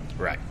 Right.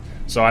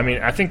 So, I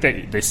mean, I think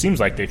that it seems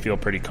like they feel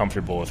pretty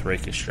comfortable with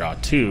Rakestraw,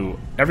 too.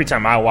 Every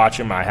time I watch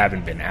him, I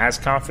haven't been as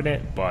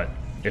confident, but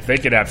if they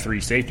could have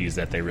 3 safeties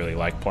that they really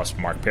like, plus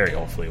Mark Perry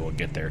hopefully will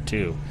get there,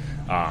 too,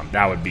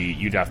 that would be –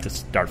 you'd have to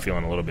start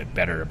feeling a little bit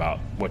better about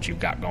what you've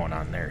got going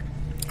on there.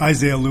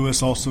 Isaiah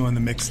Lewis also in the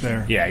mix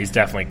there. Yeah, he's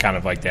definitely kind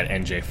of like that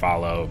NJ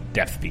Follow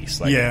depth piece.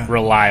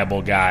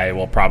 Reliable guy,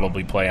 will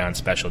probably play on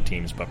special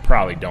teams, but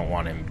probably don't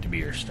want him to be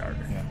your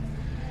starter. Yeah.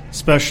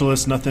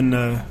 Specialist,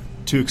 nothing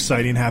too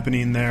exciting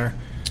happening there.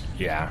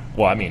 Yeah.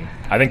 Well, I mean,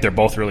 I think they're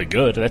both really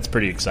good. That's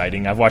pretty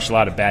exciting. I've watched a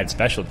lot of bad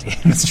special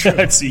teams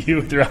at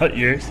CU throughout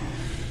years.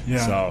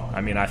 Yeah. So,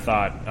 I mean, I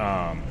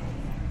thought,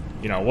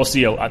 we'll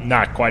see. I'm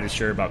not quite as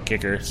sure about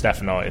kicker.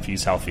 Stefano, if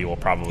he's healthy, will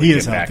probably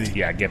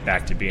get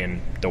back to being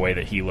the way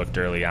that he looked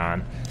early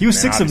on. He was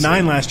 6 of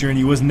 9 last year, and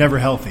he was never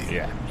healthy.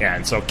 Yeah. Yeah,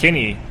 and so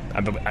Kinney,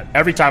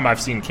 every time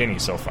I've seen Kinney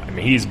so far, I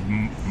mean, he's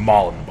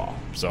mauling the ball.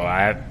 So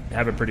I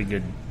have a pretty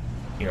good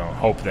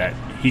hope that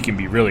he can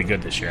be really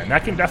good this year. And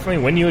that can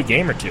definitely win you a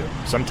game or two.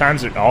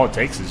 Sometimes all it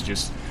takes is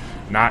just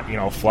not,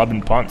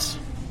 flubbing punts.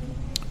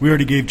 We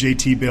already gave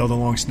JT Bale, the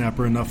long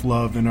snapper, enough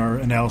love in our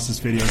analysis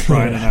videos,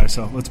 Brian and I,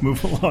 so let's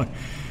move along.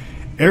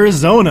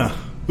 Arizona.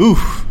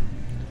 Oof.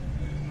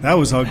 That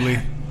was ugly.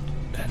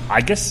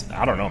 I guess,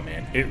 I don't know,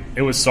 man.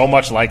 It was so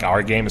much like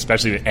our game,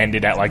 especially it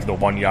ended at, the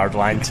 1-yard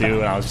line, too,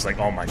 and I was just like,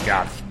 oh, my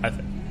God.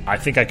 I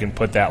think I can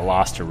put that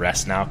loss to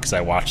rest now because I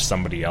watched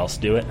somebody else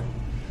do it.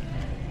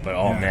 But,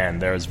 man,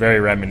 there was very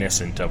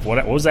reminiscent of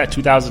what was that,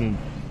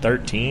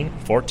 2013,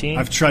 14?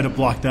 I've tried to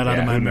block that out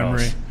of my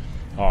memory.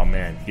 Oh,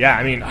 man. Yeah,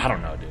 I mean, I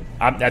don't know, dude.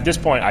 At this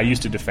point, I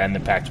used to defend the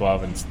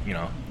Pac-12, and,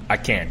 I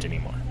can't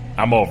anymore.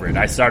 I'm over it.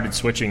 I started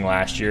switching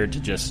last year to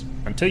just,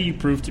 until you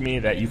prove to me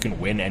that you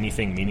can win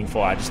anything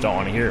meaningful, I just don't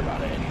want to hear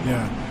about it anymore.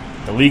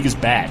 Yeah. The league is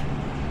bad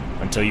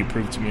until you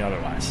prove to me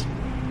otherwise.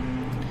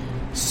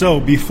 So,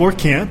 before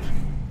camp,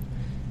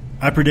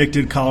 I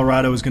predicted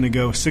Colorado was going to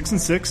go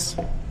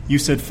 6-6. You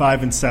said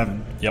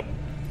 5-7. Yep.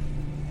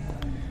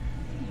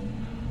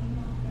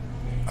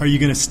 Are you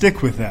going to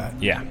stick with that?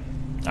 Yeah,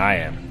 I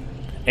am.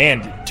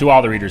 And to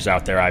all the readers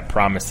out there, I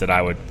promised that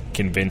I would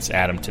convince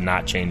Adam to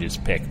not change his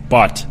pick.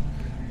 But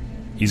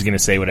he's going to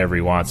say whatever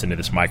he wants into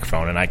this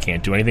microphone, and I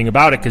can't do anything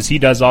about it because he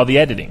does all the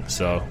editing.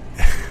 So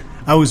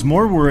I was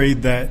more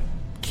worried that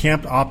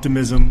camp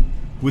optimism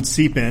would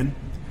seep in,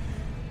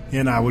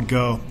 and I would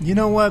go, you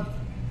know what?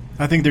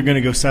 I think they're going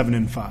to go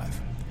 7-5.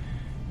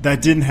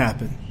 That didn't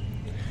happen.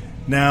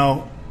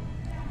 Now,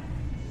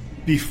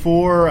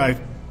 before I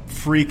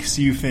freak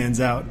CU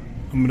fans out,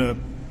 I'm going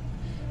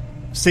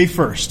to say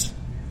first,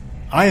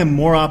 I am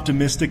more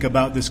optimistic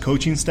about this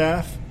coaching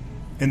staff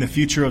and the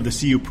future of the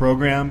CU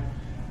program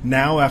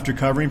now after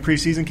covering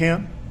preseason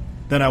camp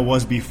than I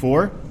was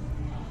before.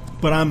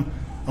 But I'm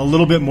a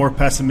little bit more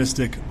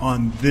pessimistic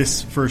on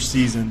this first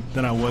season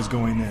than I was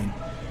going in.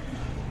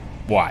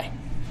 why?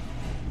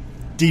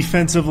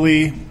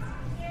 Defensively,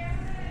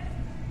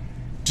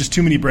 just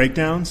too many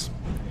breakdowns.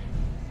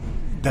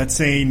 That's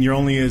saying you're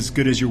only as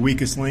good as your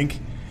weakest link.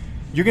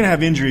 You're going to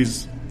have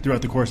injuries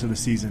throughout the course of the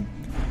season.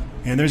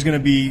 And there's going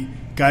to be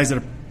guys that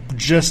are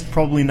just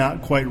probably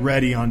not quite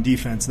ready on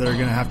defense that are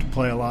going to have to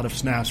play a lot of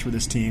snaps for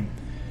this team.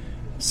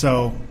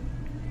 So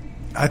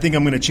I think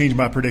I'm going to change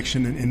my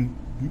prediction and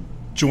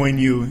join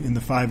you in the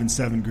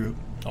 5-7 group.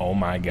 Oh,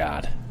 my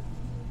God.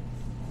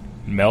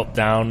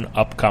 Meltdown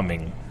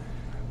upcoming.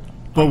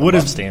 But what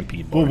is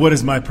Stampede? Well, what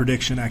does my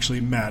prediction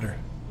actually matter?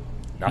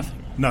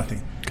 Nothing.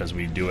 Nothing. Because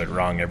we do it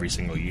wrong every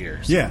single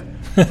year. So. Yeah.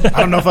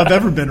 I don't know if I've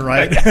ever been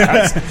right.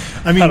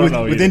 I mean,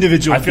 with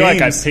individual games. I feel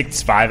like I've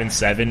picked 5 and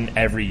 7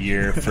 every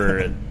year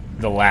for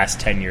the last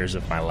 10 years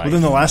of my life.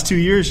 Within the last 2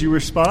 years, you were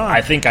spot on.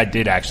 I think I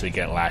did actually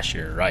get last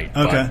year right.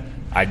 Okay.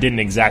 But I didn't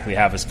exactly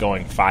have us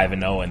going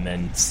 5-0 and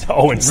then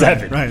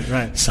 0-7.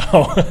 Right.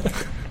 So,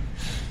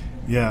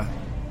 yeah.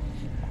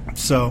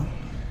 So,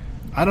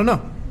 I don't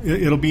know.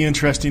 It'll be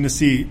interesting to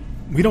see.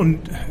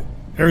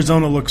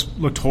 Arizona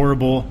looked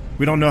horrible.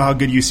 We don't know how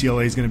good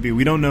UCLA is going to be.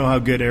 We don't know how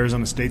good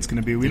Arizona State's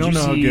going to be. We don't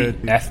know how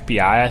good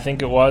FBI, I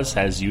think it was,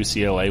 has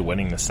UCLA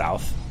winning the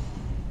South.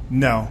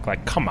 No.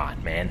 Like, come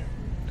on, man.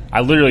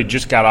 I literally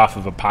just got off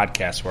of a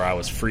podcast where I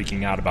was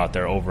freaking out about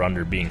their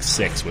over-under being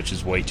 6, which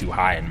is way too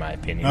high in my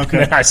opinion.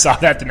 Okay. And I saw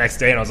that the next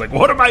day, and I was like,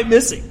 what am I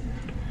missing?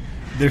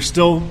 They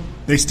still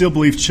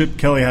believe Chip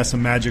Kelly has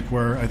some magic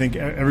where I think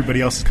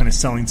everybody else is kind of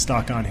selling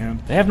stock on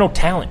him. They have no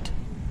talent.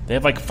 They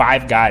have like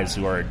 5 guys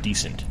who are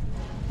decent.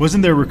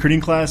 Wasn't their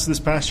recruiting class this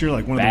past year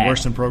like one of the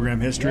worst in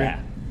program history?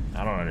 Yeah.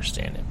 I don't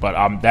understand it.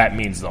 But that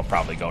means they'll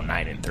probably go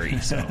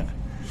 9-3. So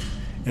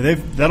yeah,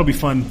 that'll be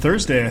fun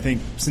Thursday, I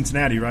think,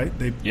 Cincinnati, right?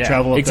 They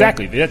travel up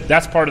exactly. there.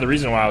 That's part of the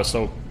reason why I was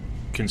so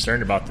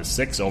concerned about the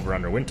 6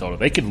 over-under win total.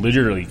 They could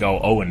literally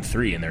go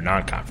 0-3 in their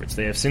non-conference.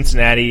 They have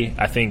Cincinnati,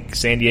 I think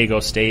San Diego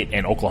State,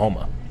 and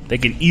Oklahoma. They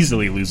could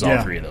easily lose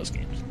all 3 of those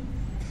games.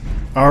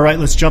 All right,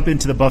 let's jump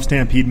into the Buff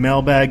Stampede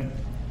mailbag.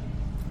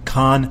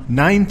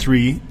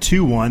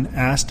 Con9321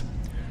 asked,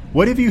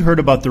 what have you heard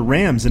about the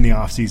Rams in the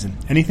offseason?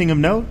 Anything of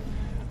note?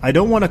 I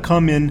don't want to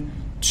come in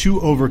too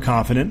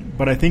overconfident,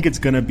 but I think it's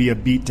going to be a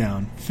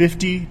beatdown,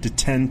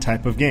 50-10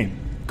 type of game.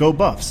 Go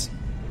Buffs.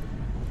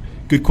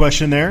 Good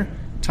question there.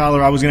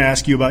 Tyler, I was going to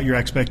ask you about your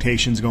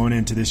expectations going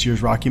into this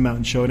year's Rocky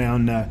Mountain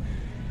Showdown.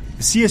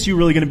 Is CSU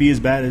really going to be as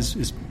bad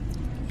as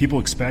people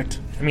expect?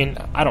 I mean,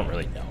 I don't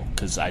really know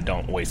because I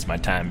don't waste my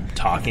time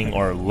talking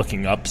or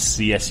looking up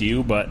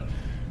CSU, but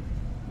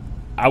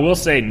I will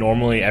say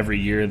normally every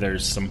year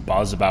there's some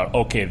buzz about,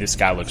 okay, this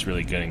guy looks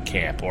really good in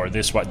camp, or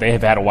they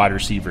have had a wide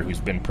receiver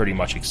who's been pretty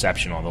much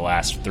exceptional the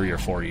last 3 or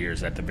 4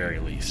 years at the very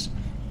least.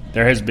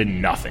 There has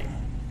been nothing.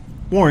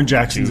 Warren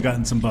Jackson's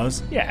gotten some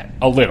buzz. Yeah,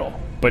 a little,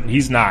 but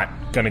he's not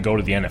going to go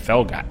to the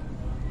NFL guy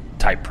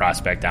type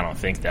prospect, I don't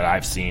think, that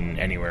I've seen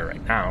anywhere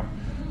right now.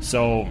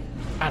 So,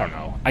 I don't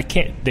know.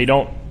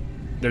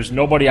 There's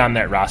nobody on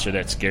that roster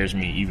that scares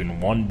me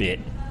even one bit.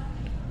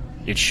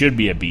 It should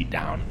be a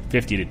beatdown.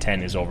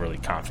 50-10 is overly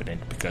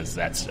confident because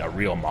that's a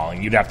real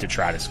mauling. You'd have to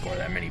try to score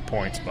that many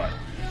points, but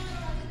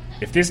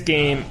if this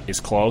game is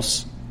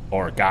close,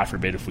 or God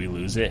forbid if we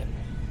lose it,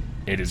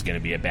 it is going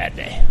to be a bad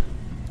day.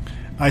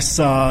 I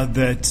saw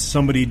that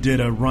somebody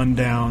did a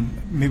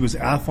rundown, maybe it was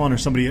Athlon or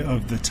somebody,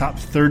 of the top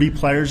 30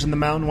 players in the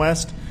Mountain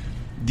West.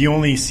 The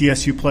only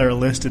CSU player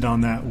listed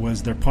on that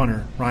was their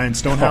punter, Ryan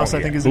Stonehouse,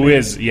 I think is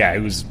his name.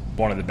 Who was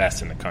one of the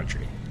best in the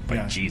country.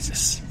 But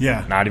Jesus.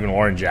 Yeah. Not even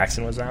Warren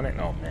Jackson was on it?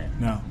 Oh, man.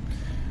 No.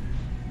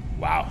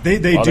 Wow. They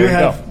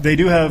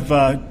do have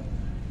a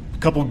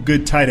couple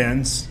good tight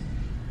ends,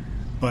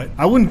 but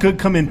I wouldn't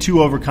come in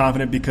too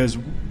overconfident because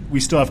we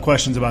still have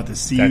questions about the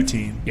CU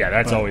team. Yeah,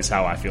 that's always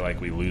how I feel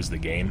like we lose the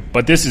game.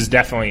 But this is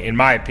definitely, in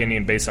my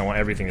opinion, based on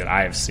everything that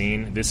I have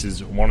seen, this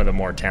is one of the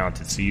more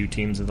talented CU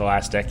teams of the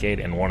last decade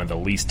and one of the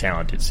least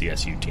talented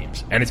CSU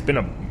teams. And it's been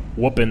a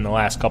whooping the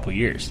last couple of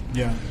years.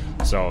 Yeah.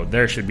 So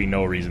there should be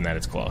no reason that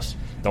it's close.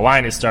 The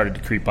line has started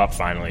to creep up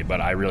finally, but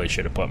I really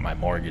should have put my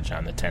mortgage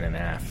on the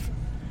 10.5.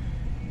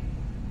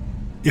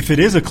 If it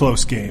is a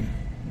close game,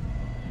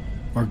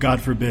 or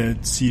God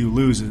forbid CU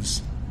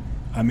loses,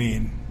 I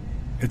mean,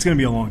 it's going to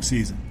be a long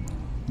season.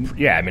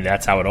 Yeah, I mean,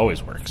 that's how it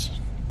always works.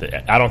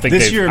 I don't think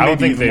this year I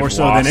don't maybe think they've more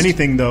so lost. than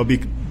anything, though.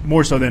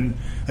 More so than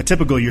a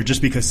typical year,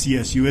 just because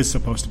CSU is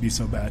supposed to be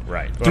so bad.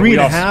 Right.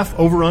 3.5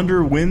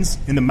 over/under wins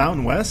in the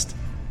Mountain West.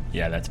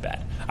 Yeah, that's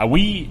bad.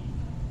 We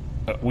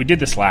did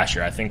this last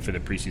year, I think, for the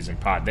preseason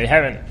pod.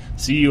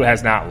 CU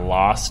has not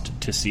lost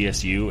to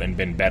CSU and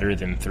been better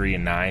than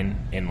 3-9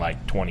 in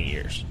like 20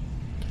 years.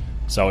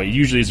 So it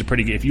usually is a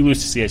pretty good. If you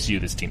lose to CSU,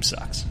 this team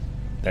sucks.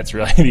 That's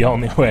really the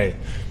only way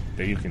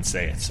that you can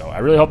say it. So I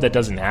really hope that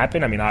doesn't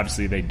happen. I mean,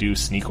 obviously they do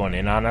sneak one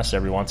in on us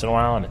every once in a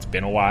while, and it's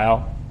been a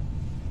while.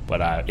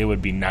 But it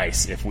would be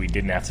nice if we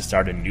didn't have to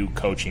start a new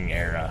coaching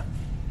era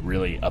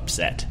really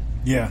upset.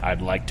 Yeah.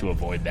 I'd like to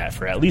avoid that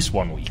for at least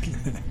 1 week.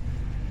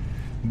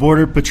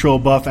 Border Patrol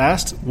Buff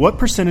asked, what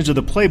percentage of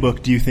the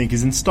playbook do you think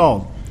is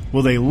installed?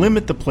 Will they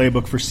limit the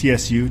playbook for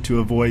CSU to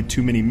avoid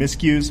too many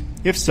miscues?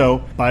 If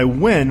so, by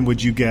when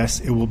would you guess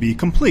it will be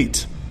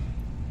complete?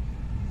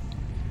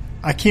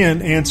 I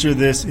can't answer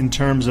this in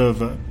terms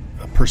of a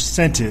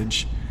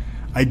percentage.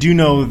 I do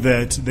know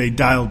that they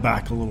dialed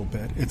back a little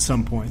bit at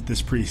some point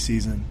this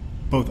preseason,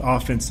 both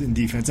offense and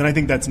defense. And I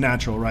think that's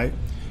natural, right?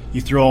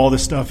 You throw all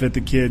this stuff at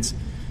the kids,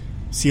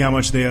 see how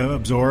much they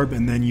absorb,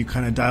 and then you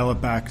kind of dial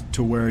it back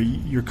to where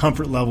your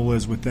comfort level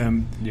is with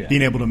them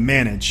being able to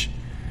manage.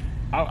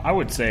 I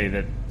would say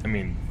that,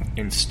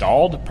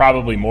 installed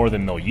probably more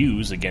than they'll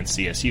use against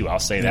CSU. I'll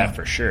say that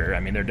for sure. I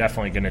mean, they're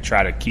definitely going to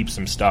try to keep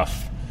some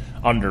stuff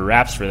under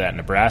wraps for that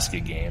Nebraska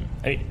game.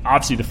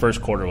 Obviously, the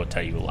first quarter will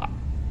tell you a lot.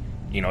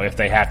 If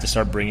they have to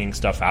start bringing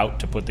stuff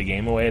out to put the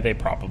game away, they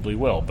probably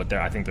will. But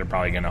I think they're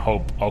probably going to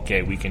hope,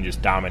 okay, we can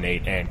just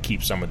dominate and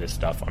keep some of this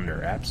stuff under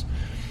wraps.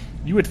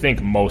 You would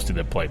think most of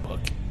the playbook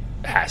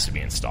has to be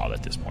installed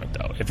at this point,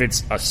 though. If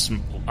it's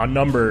a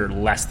number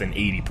less than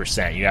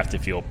 80%, you have to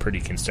feel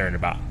pretty concerned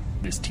about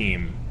this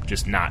team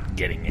just not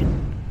getting it.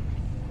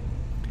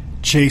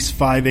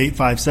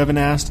 Chase5857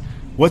 asked,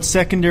 what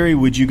secondary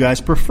would you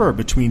guys prefer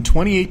between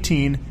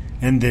 2018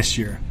 and this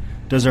year?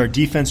 Does our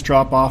defense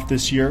drop off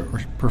this year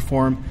or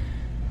perform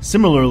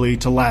similarly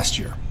to last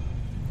year?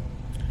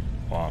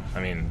 Well,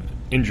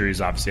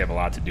 injuries obviously have a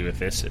lot to do with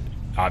this.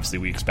 Obviously,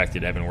 we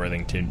expected Evan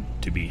Worthington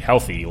to be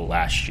healthy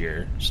last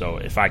year. So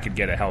if I could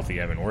get a healthy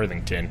Evan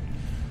Worthington,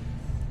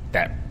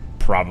 that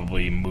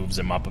probably moves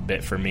him up a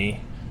bit for me.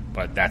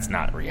 But that's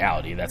not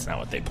reality. That's not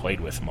what they played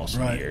with most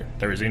of the year.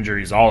 There was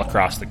injuries all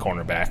across the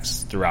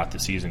cornerbacks throughout the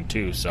season,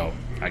 too. So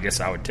I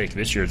guess I would take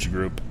this year's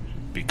group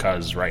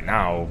because right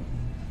now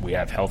we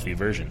have healthy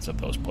versions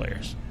of those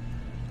players.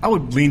 I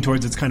would lean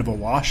towards it's kind of a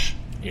wash,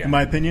 in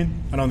my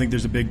opinion. I don't think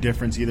there's a big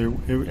difference either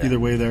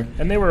way there.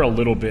 And they were a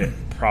little bit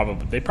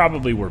they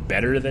probably were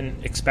better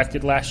than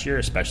expected last year,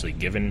 especially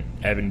given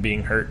Evan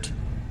being hurt.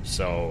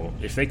 So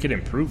if they could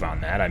improve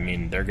on that,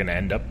 they're going to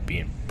end up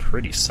being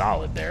pretty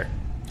solid there.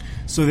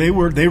 So they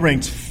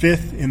ranked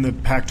 5th in the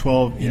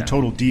Pac-12 in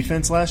total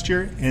defense last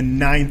year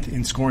and 9th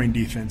in scoring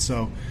defense.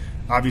 So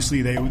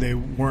obviously they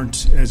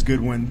weren't as good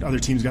when other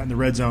teams got in the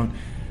red zone.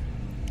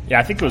 Yeah,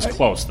 I think it was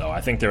close, though.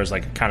 I think there was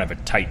kind of a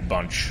tight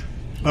bunch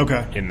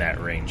in that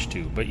range,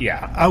 too. But,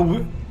 yeah.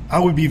 I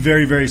would be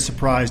very, very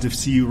surprised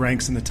if CU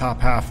ranks in the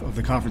top half of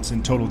the conference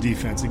in total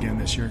defense again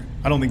this year.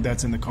 I don't think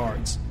that's in the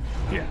cards.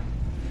 Yeah.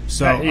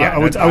 So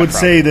I would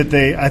say that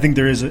I think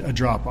there is a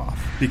drop-off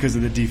because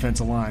of the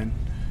defensive line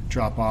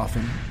drop-off.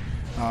 And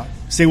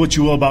say what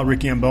you will about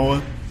Ricky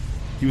Amboa.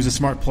 He was a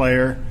smart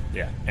player.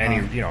 Yeah,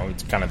 and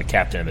he's kind of the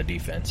captain of the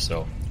defense,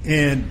 so...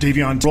 And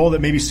Davion role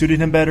that maybe suited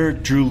him better.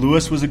 Drew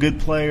Lewis was a good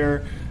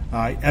player.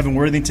 Evan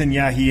Worthington,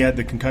 he had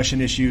the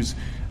concussion issues.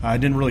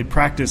 Didn't really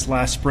practice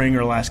last spring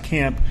or last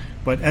camp.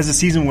 But as the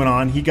season went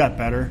on, he got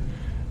better.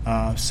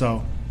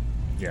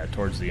 Yeah,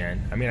 towards the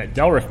end.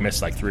 Delrick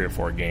missed 3 or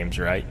 4 games,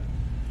 right?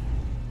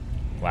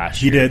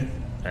 Last year. He did.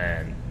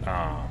 And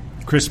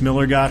Chris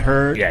Miller got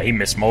hurt. Yeah, he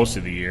missed most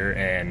of the year.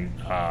 And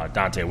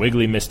Dante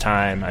Wigley missed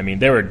time.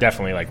 They were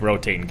definitely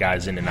rotating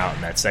guys in and out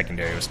in that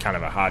secondary. It was kind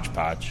of a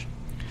hodgepodge.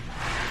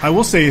 I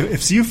will say,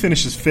 if CU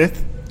finishes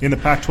 5th in the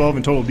Pac-12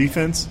 in total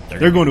defense,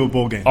 they're going to a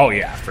bowl game. Oh,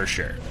 yeah, for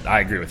sure. I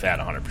agree with that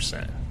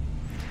 100%.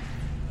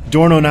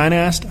 Dorn09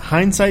 asked,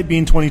 hindsight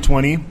being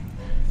 2020,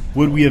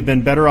 would we have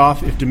been better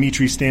off if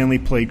Dimitri Stanley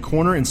played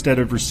corner instead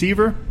of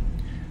receiver?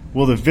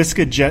 Will the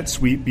Visca jet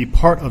sweep be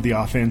part of the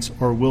offense,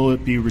 or will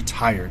it be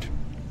retired?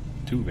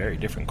 2 very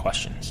different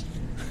questions.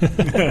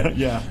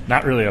 Yeah.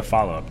 Not really a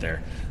follow-up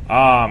there.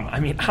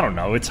 I don't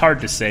know. It's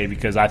hard to say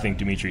because I think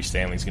Dimitri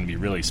Stanley's going to be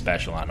really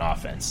special on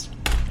offense.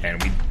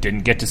 And we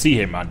didn't get to see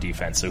him on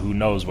defense, so who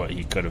knows what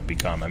he could have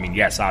become.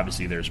 Yes,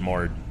 obviously there's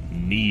more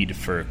need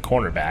for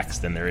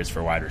cornerbacks than there is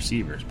for wide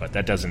receivers, but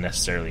that doesn't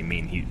necessarily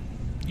mean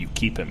you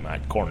keep him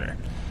at corner.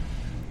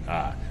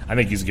 I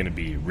think he's going to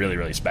be really,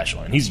 really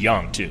special. And he's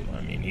young, too.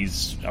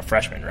 He's a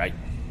freshman, right?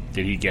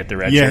 Did he get the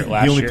red shirt last year?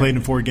 Yeah, he only played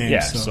in 4 games. Yeah,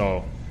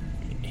 so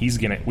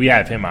we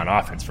have him on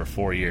offense for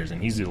 4 years,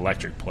 and he's an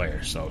electric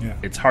player. So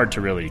It's hard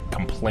to really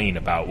complain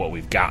about what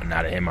we've gotten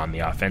out of him on the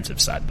offensive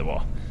side of the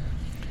ball.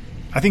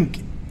 I think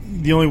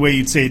the only way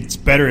you'd say it's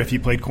better if he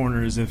played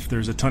corner is if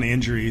there's a ton of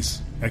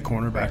injuries at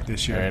cornerback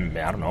this year. And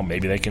I don't know.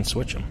 Maybe they can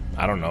switch him.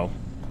 I don't know.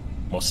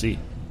 We'll see.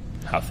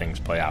 how things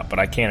play out. But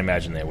I can't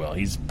imagine they will.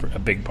 He's a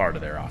big part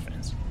of their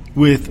offense.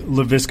 With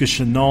Laviska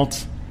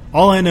Shenault,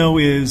 all I know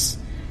is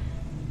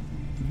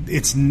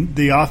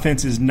the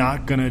offense is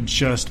not going to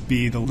just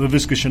be the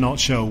Laviska Shenault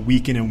show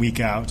week in and week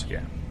out.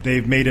 Yeah.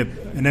 They've made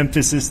an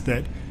emphasis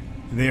that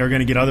they are going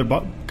to get other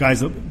guys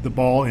the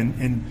ball,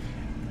 and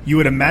you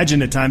would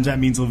imagine at times that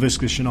means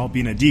Laviska Shenault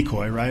being a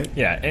decoy, right?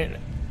 Yeah, and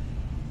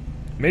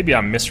maybe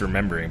I'm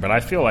misremembering, but I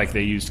feel like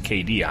they used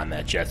KD on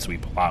that jet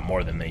sweep a lot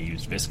more than they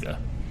used Viska.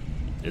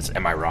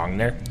 Am I wrong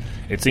there?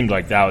 It seemed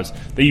like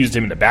they used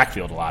him in the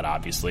backfield a lot,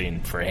 obviously,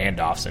 and for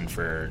handoffs and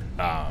for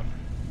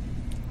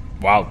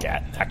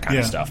wildcat, that kind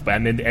of stuff.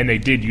 But and they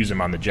did use him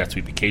on the jet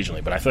sweep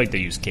occasionally, but I feel like they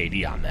used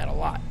KD on that a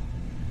lot.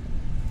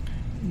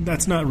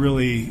 That's not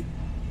really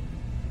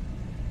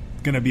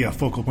going to be a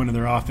focal point of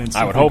their offense.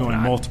 I would hope going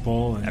not.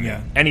 Multiple. And, I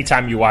mean,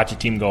 anytime you watch a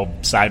team go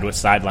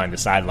sideline to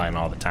sideline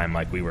all the time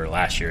like we were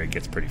last year, it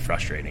gets pretty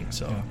frustrating.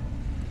 So,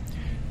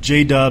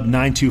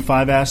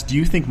 JDub925 asked, do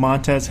you think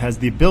Montez has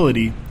the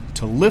ability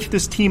to lift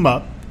this team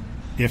up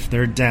if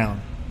they're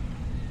down?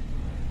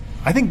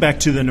 I think back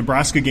to the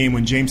Nebraska game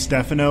when James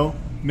Stefano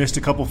missed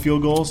a couple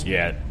field goals.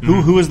 Yeah.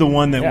 Who was the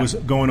one that was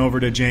going over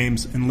to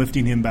James and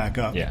lifting him back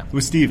up? Yeah. It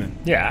was Steven.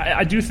 Yeah,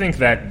 I do think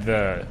that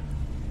the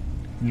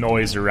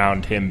noise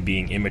around him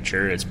being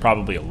immature is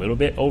probably a little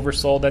bit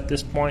oversold at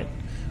this point.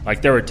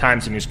 Like, there were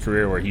times in his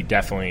career where he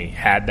definitely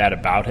had that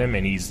about him,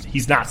 and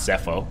he's not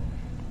Cepho.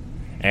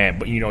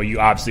 But you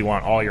obviously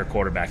want all your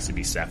quarterbacks to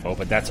be Cepho,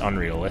 but that's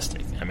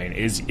unrealistic. I mean,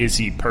 is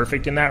he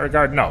perfect in that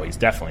regard? No, he's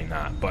definitely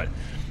not. But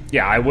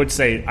yeah, I would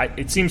say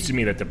it seems to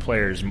me that the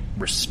players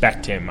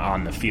respect him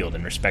on the field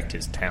and respect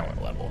his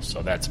talent level,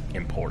 so that's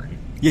important.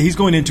 Yeah, he's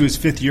going into his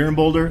 5th year in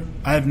Boulder.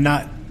 I have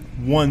not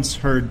once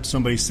heard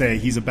somebody say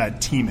he's a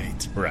bad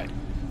teammate. Right.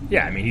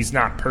 Yeah, I mean, he's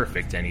not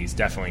perfect, and he's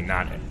definitely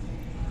not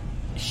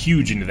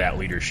huge into that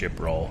leadership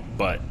role,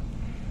 but,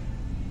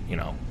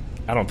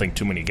 I don't think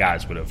too many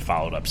guys would have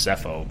followed up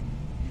Cepho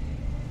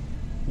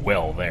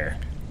well there.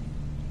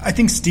 I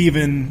think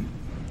Steven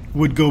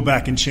would go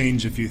back and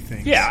change a few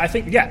things. Yeah,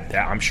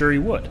 I'm sure he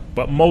would.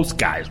 But most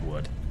guys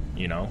would,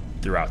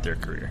 throughout their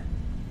career.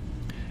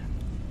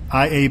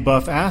 IA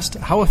Buff asked,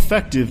 how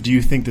effective do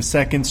you think the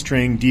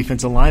second-string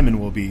defensive lineman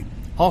will be?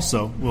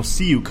 Also, we'll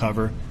see you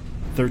cover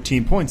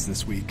 13 points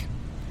this week.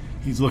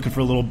 He's looking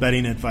for a little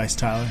betting advice,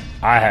 Tyler.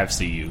 I have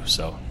CU,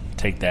 so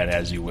take that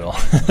as you will.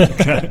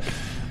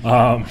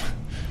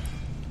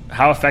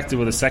 How effective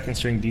will the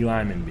second-string D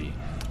lineman be?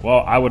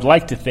 Well, I would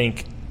like to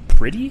think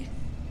pretty.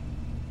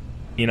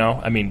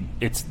 I mean,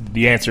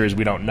 the answer is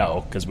we don't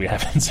know because we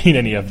haven't seen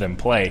any of them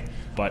play.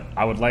 But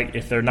I would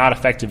if they're not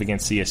effective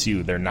against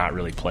CSU, they're not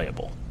really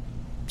playable.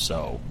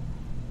 So,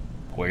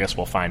 I guess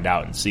we'll find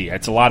out and see.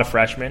 It's a lot of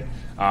freshmen.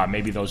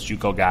 Maybe those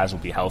JUCO guys will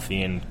be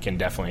healthy and can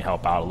definitely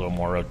help out a little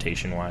more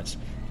rotation-wise.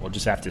 We'll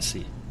just have to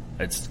see.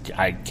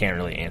 I can't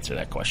really answer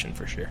that question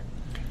for sure.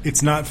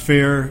 It's not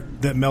fair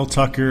that Mel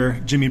Tucker,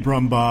 Jimmy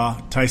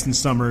Brumbaugh, Tyson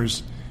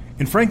Summers,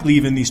 and frankly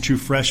even these true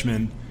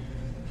freshmen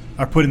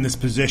are put in this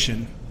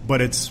position.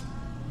 But it's,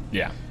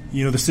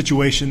 the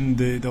situation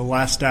the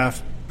last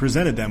staff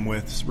presented them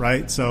with,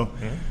 right? So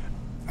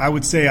I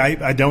would say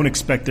I don't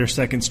expect their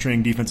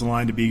second-string defensive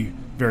line to be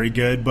very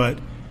good, but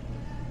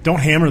don't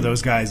hammer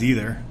those guys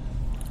either.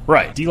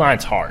 Right.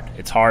 D-line's hard.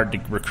 It's hard to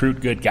recruit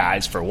good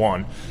guys, for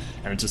one,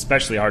 and it's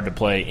especially hard to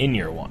play in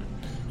year one.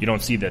 You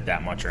don't see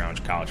that much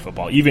around college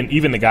football.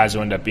 Even the guys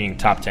who end up being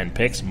top 10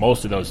 picks,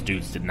 most of those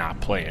dudes did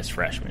not play as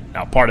freshmen.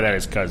 Now, part of that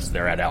is because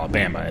they're at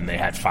Alabama and they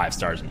had 5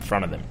 stars in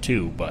front of them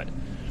too. But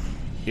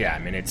yeah, I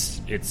mean,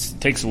 it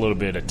takes a little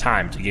bit of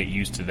time to get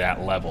used to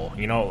that level.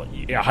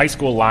 A high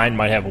school line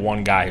might have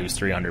one guy who's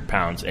 300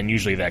 pounds, and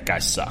usually that guy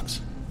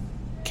sucks,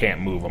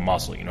 can't move a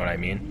muscle. You know what I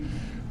mean?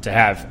 To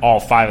have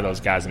all 5 of those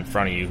guys in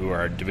front of you who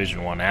are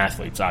Division I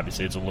athletes,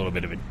 obviously it's a little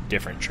bit of a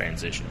different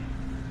transition.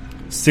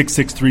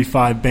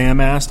 6635 Bam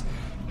asked,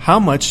 how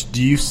much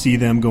do you see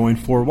them going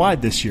 4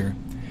 wide this year?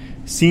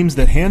 Seems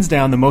that hands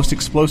down the most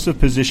explosive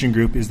position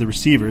group is the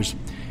receivers,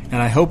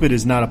 and I hope it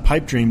is not a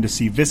pipe dream to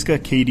see Viska,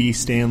 KD,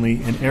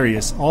 Stanley, and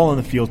Arias all on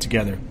the field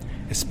together,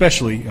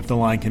 especially if the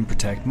line can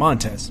protect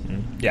Montez.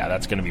 Yeah,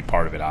 that's going to be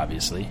part of it,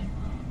 obviously,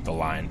 the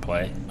line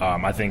play.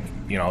 I think,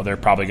 they're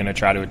probably going to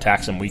try to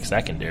attack some weak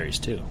secondaries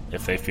too.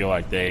 If they feel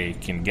like they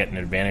can get an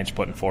advantage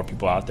putting 4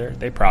 people out there,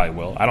 they probably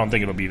will. I don't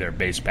think it'll be their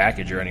base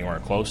package or anywhere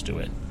close to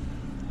it.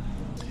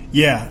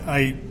 Yeah,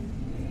 I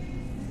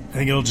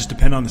think it'll just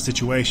depend on the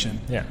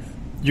situation. Yeah.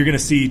 You're going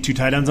to see 2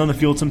 tight ends on the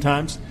field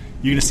sometimes.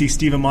 You're going to see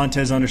Steven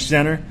Montez under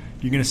center.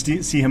 You're going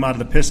to see him out of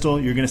the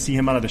pistol. You're going to see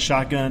him out of the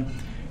shotgun.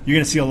 You're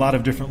going to see a lot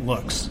of different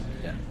looks.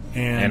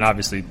 And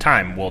obviously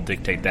time will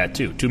dictate that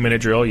too. 2-minute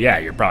drill,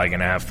 you're probably going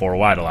to have 4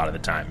 wide a lot of the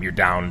time. You're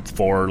down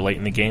 4 late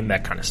in the game,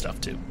 that kind of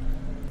stuff too.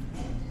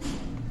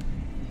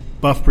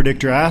 Buff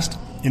Predictor asked,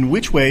 in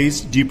which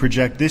ways do you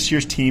project this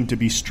year's team to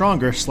be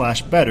stronger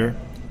 / better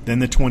than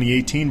the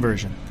 2018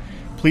 version?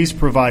 Please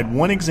provide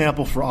one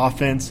example for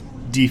offense,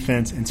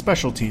 defense, and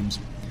special teams,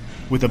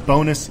 with a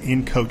bonus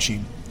in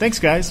coaching. Thanks,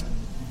 guys.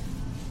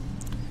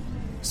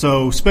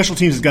 So special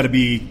teams has got to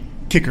be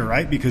kicker,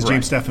 right? Because Right.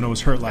 James Stefano was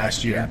hurt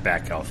last year. Yeah,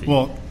 back healthy.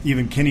 Well,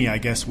 even Kinney, I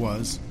guess,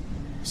 was.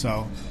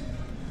 So,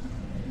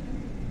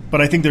 but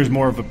I think there's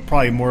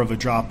probably more of a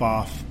drop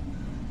off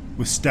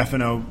with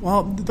Stefano.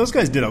 Well, those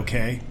guys did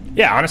okay.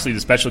 Yeah, honestly, the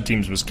special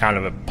teams was kind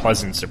of a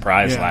pleasant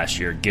surprise Yeah. last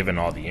year, given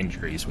all the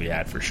injuries we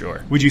had, for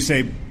sure. Would you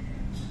say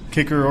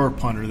kicker or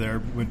punter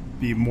there would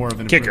be more of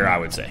an Kicker, improvement? I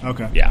would say.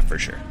 Okay. Yeah, for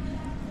sure.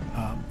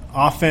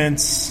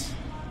 Offense,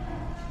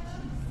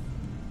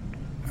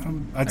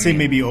 I'd say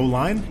maybe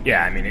O-line.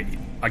 Yeah, I mean,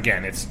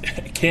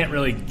 it can't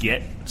really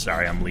get.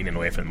 Sorry, I'm leaning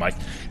away from the mic.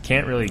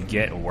 Can't really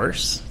get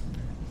worse,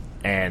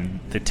 and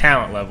the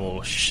talent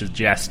level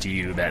suggests to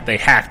you that they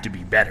have to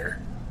be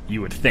better. You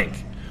would think.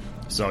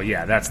 So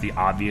yeah, that's the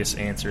obvious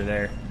answer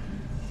there.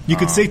 You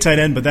could say tight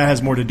end, but that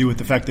has more to do with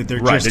the fact that they're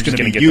Right, just they're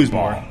going to get be used the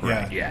ball. more.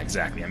 Right. Yeah,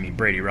 exactly. I mean,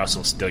 Brady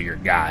Russell's still your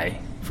guy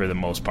for the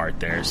most part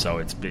there, so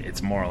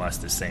it's more or less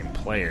the same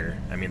player.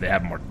 I mean, they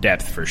have more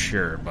depth for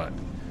sure, but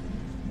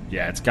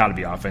yeah, it's got to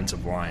be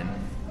offensive line.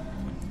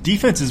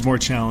 Defense is more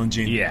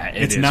challenging. Yeah,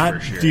 it's is not for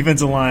sure.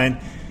 defensive line.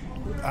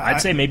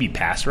 I'd say maybe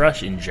pass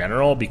rush in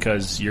general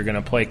because you're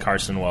going to play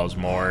Carson Wells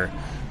more.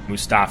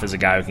 Mustafa's a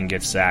guy who can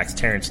get sacks.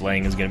 Terrence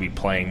Lang is going to be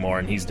playing more,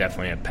 and he's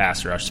definitely a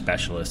pass rush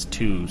specialist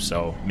too.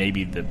 So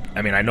maybe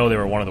I know they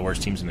were one of the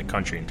worst teams in the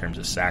country in terms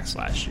of sacks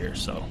last year,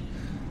 so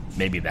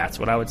maybe that's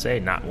what I would say,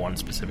 not one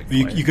specific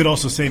player. You could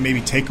also say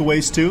maybe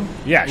takeaways too.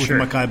 Yeah, with sure.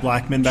 Mekhi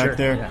Blackman back Sure,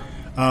 there.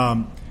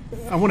 yeah.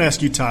 I want to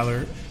ask you,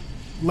 Tyler.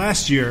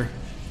 Last year,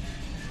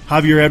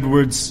 Javier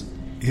Edwards,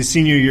 his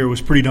senior year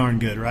was pretty darn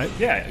good, right?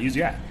 Yeah,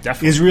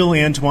 definitely. Israel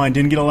Antoine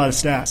didn't get a lot of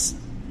stats,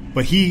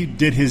 but he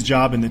did his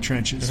job in the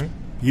trenches. Mm-hmm.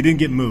 He didn't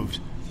get moved.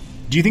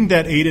 Do you think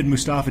that aided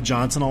Mustafa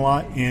Johnson a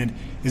lot? And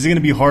is it going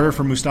to be harder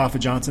for Mustafa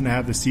Johnson to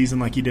have the season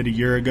like he did a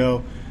year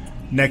ago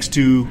next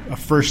to a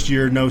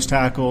first-year nose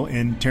tackle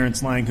in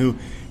Terrence Lang, who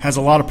has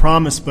a lot of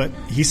promise, but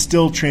he's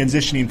still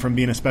transitioning from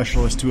being a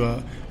specialist to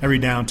a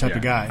every-down type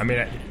of guy? I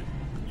mean,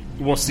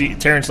 we'll see.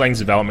 Terrence Lang's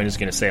development is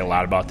going to say a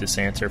lot about this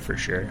answer for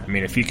sure. I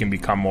mean, if he can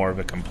become more of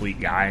a complete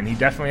guy, and he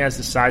definitely has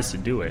the size to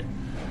do it.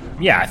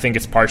 Yeah, I think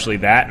it's partially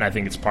that, and I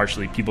think it's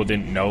partially people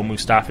didn't know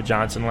Mustafa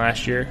Johnson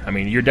last year. I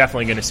mean, you're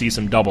definitely going to see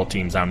some double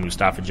teams on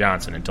Mustafa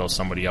Johnson until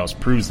somebody else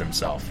proves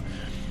themselves.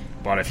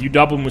 But if you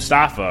double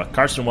Mustafa,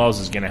 Carson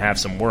Wells is going to have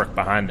some work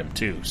behind him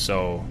too.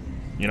 So,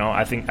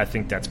 I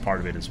think that's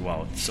part of it as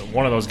well. So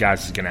one of those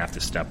guys is going to have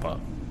to step up.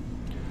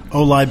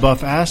 Oli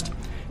Buff asked,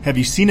 have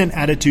you seen an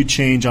attitude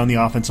change on the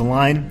offensive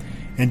line,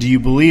 and do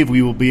you believe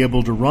we will be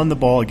able to run the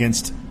ball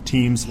against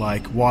teams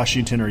like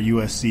Washington or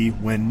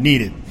USC when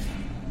needed?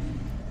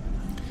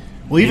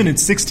 Well, even in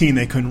 16,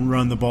 they couldn't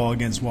run the ball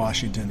against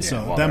Washington,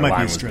 so that might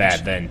be a stretch.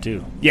 Was bad then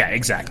too. Yeah,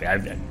 exactly.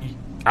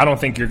 I don't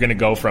think you're going to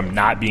go from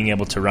not being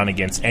able to run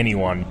against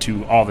anyone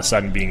to all of a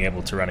sudden being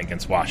able to run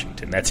against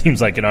Washington. That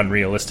seems like an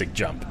unrealistic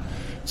jump.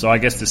 So I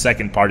guess the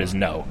second part is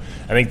no.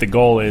 I think the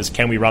goal is,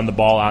 can we run the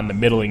ball on the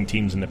middling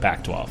teams in the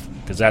Pac-12?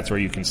 Because that's where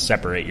you can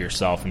separate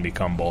yourself and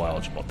become bowl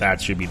eligible.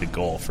 That should be the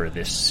goal for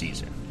this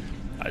season.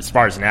 As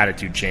far as an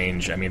attitude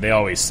change, I mean, they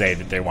always say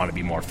that they want to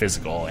be more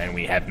physical, and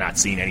we have not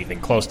seen anything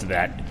close to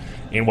that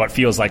in what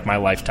feels like my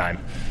lifetime.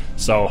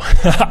 So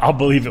I'll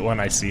believe it when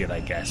I see it,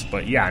 I guess.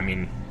 But, yeah, I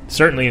mean,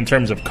 certainly in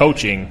terms of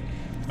coaching,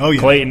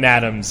 Clayton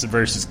Adams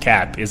versus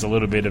Cap is a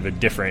little bit of a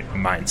different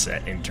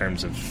mindset in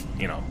terms of,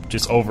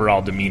 just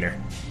overall demeanor.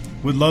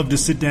 Would love to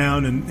sit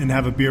down and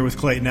have a beer with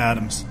Clayton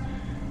Adams.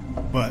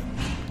 But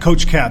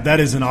Coach Cap, that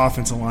is an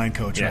offensive line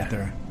coach right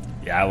there.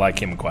 Yeah, I like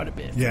him quite a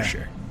bit, for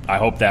sure. I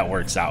hope that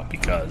works out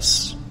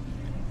because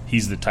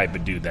he's the type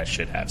of dude that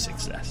should have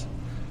success.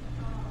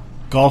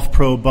 Golf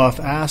Pro Buff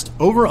asked,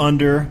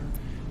 over/under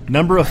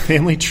number of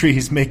family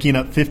trees making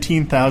up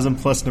 15,000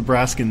 plus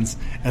Nebraskans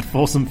at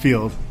Folsom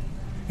Field,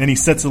 and he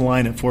sets the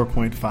line at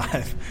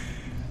 4.5.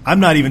 I'm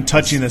not even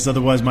touching this,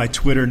 otherwise my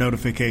Twitter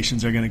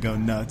notifications are going to go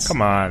nuts.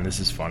 Come on, this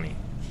is funny.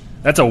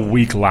 That's a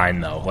weak line,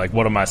 though. Like,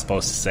 what am I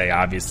supposed to say?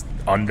 Obvious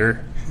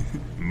under?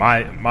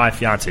 My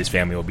fiance's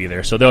family will be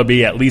there, so there'll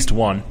be at least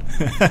one.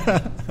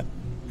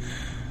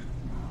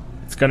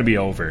 It's going to be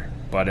over,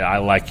 but I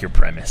like your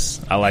premise.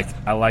 I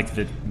like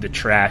the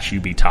trash you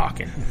be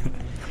talking.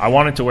 I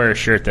wanted to wear a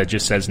shirt that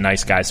just says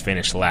 "Nice guys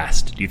finish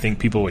last." Do you think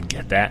people would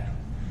get that?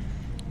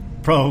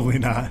 Probably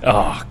not.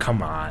 Oh,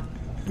 come on.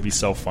 It'd be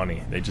so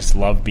funny. They just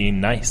love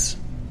being nice.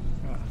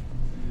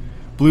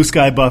 Blue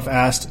Sky Buff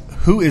asked,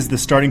 who is the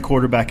starting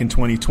quarterback in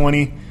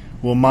 2020?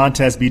 Will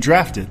Montez be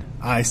drafted?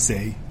 I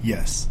say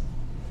yes.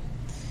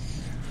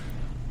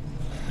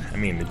 I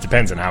mean, it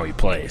depends on how he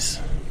plays.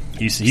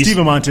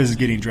 Steven Montez is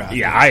getting drafted.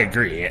 Yeah, I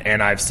agree,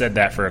 and I've said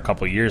that for a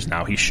couple of years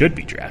now. He should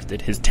be drafted.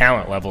 His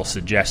talent level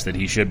suggests that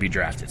he should be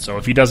drafted. So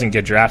if he doesn't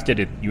get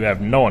drafted, you have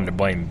no one to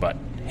blame but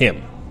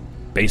him,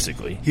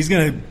 basically. He's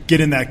going to get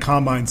in that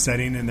combine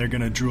setting, and they're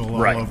going to drool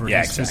all over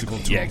his physical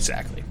tools. Yeah,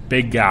 exactly.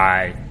 Big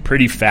guy,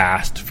 pretty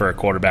fast for a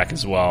quarterback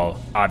as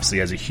well. Obviously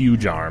has a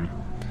huge arm,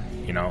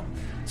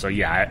 So,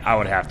 yeah, I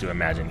would have to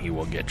imagine he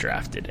will get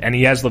drafted. And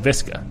he has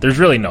LaVisca. There's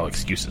really no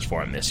excuses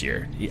for him this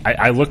year.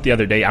 I looked the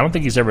other day. I don't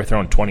think he's ever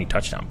thrown 20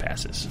 touchdown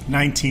passes.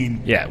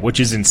 19. Yeah, which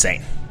is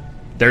insane.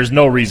 There's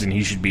no reason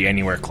he should be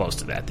anywhere close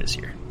to that this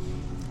year.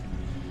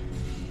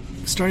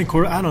 Starting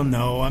quarter, I don't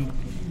know. I'm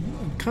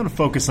kind of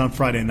focused on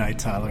Friday night,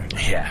 Tyler.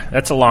 Yeah,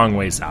 that's a long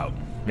ways out.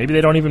 Maybe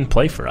they don't even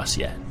play for us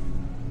yet.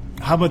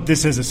 How about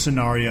this as a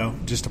scenario,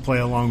 just to play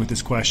along with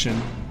this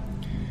question?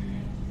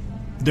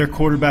 Their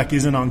quarterback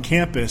isn't on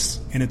campus,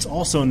 and it's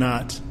also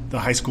not the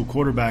high school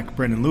quarterback,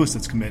 Brendan Lewis,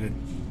 that's committed.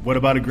 What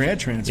about a grad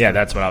transfer? Yeah,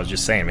 that's what I was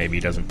just saying. Maybe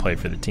he doesn't play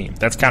for the team.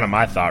 That's kind of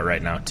my thought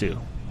right now, too.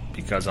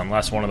 Because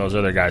unless one of those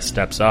other guys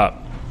steps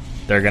up,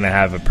 they're going to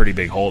have a pretty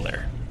big hole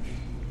there.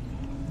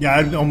 Yeah,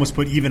 I'd almost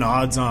put even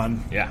odds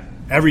on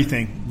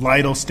everything.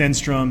 Lytle,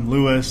 Stenstrom,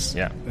 Lewis,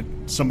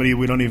 somebody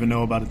we don't even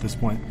know about at this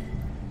point.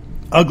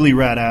 Ugly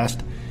Rat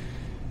asked,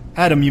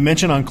 Adam, you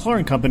mentioned on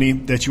Clark & Company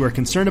that you are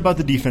concerned about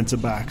the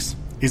defensive backs.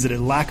 Is it a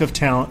lack of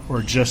talent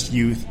or just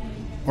youth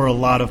or a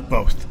lot of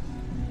both?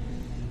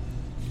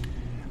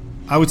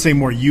 I would say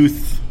more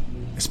youth,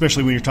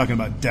 especially when you're talking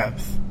about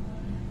depth.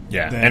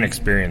 Yeah, and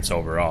experience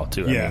overall,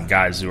 too. I mean,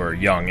 guys who are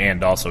young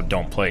and also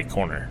don't play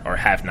corner or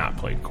have not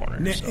played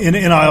corner. So.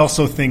 And I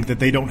also think that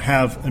they don't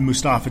have a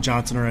Mustafa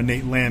Johnson or a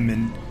Nate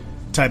Landman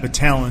type of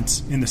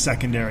talent in the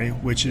secondary,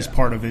 which is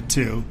part of it,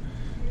 too.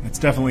 It's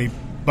definitely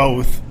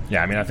both.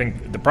 Yeah, I mean, I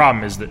think the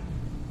problem is that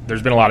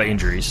there's been a lot of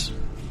injuries.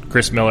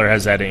 Chris Miller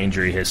has had an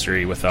injury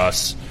history with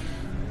us.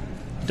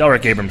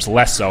 Delrick Abrams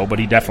less so, but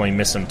he definitely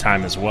missed some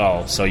time as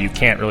well. So you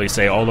can't really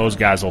say, those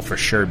guys will for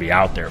sure be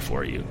out there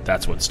for you.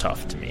 That's what's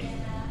tough to me.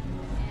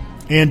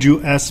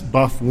 Andrew S.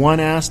 Buff 1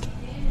 asked,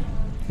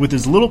 with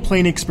as little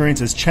playing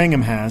experience as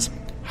Changham has,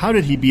 how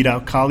did he beat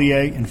out Collier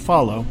and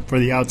Follow for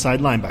the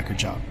outside linebacker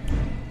job?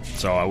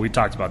 So we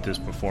talked about this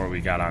before we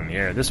got on the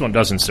air. This one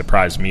doesn't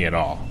surprise me at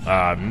all.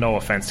 No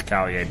offense to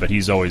Collier, but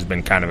he's always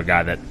been kind of a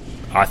guy that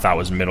I thought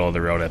was middle of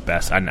the road at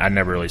best. I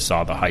never really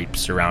saw the hype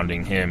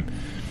surrounding him.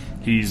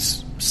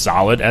 He's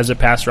solid as a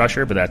pass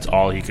rusher, but that's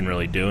all he can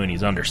really do, and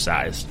he's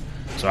undersized.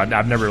 So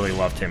I've never really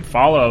loved him.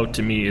 Follow,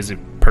 to me, is a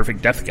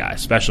perfect depth guy.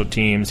 Special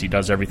teams, he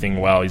does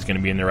everything well. He's going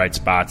to be in the right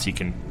spots. He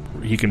can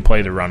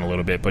play the run a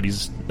little bit, but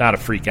he's not a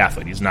freak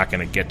athlete. He's not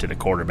going to get to the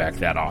quarterback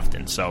that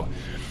often. So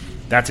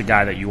that's a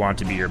guy that you want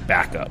to be your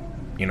backup,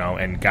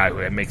 and guy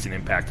who makes an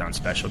impact on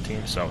special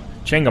teams. So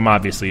Changham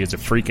obviously is a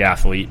freak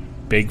athlete,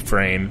 big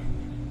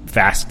frame,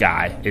 fast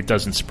guy. It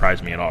doesn't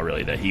surprise me at all,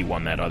 really, that he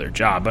won that other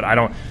job.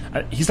 But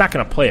he's not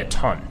going to play a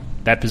ton.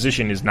 That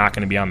position is not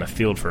going to be on the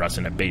field for us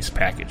in a base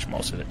package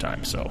most of the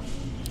time. So,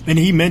 and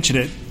he mentioned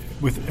it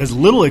with as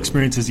little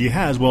experience as he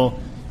has. Well,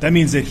 that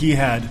means that he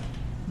had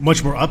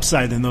much more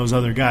upside than those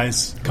other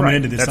guys coming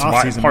into this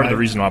offseason. That's part of the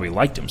reason why we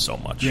liked him so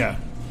much. Yeah.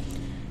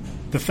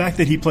 The fact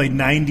that he played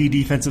 90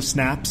 defensive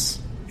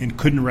snaps and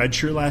couldn't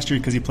redshirt last year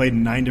because he played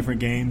in 9 different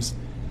games,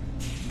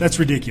 that's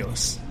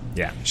ridiculous.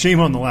 Yeah.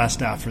 Shame on the last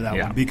staff for that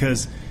one,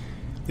 because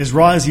as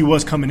raw as he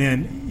was coming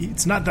in,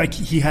 it's not like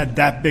he had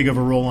that big of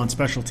a role on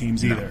special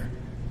teams either.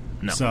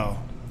 No. So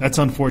that's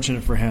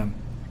unfortunate for him,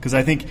 because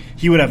I think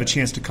he would have a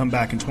chance to come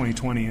back in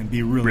 2020 and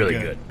be really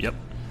good. Yep.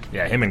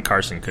 Yeah, him and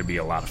Carson could be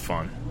a lot of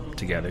fun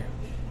together.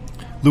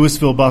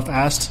 Louisville Buff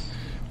asked,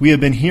 we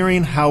have been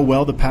hearing how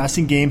well the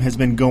passing game has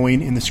been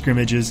going in the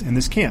scrimmages in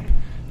this camp.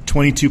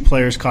 22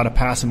 players caught a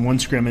pass in one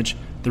scrimmage.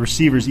 The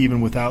receivers,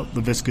 even without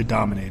Laviska,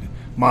 dominated.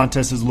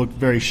 Montez has looked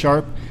very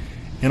sharp,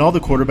 and all the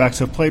quarterbacks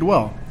have played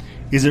well.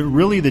 Is it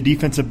really the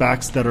defensive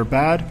backs that are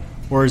bad,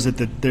 or is it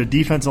that the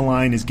defensive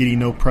line is getting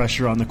no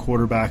pressure on the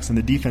quarterbacks and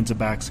the defensive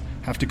backs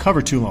have to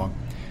cover too long?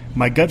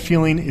 My gut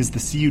feeling is the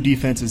CU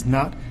defense is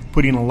not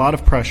putting a lot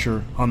of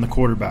pressure on the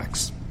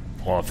quarterbacks.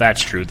 Well, if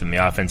that's true, then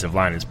the offensive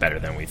line is better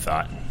than we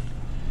thought.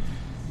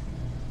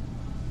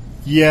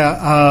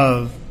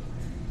 Yeah,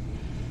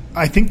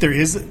 I think there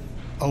is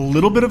a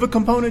little bit of a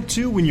component,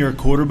 too, when you're a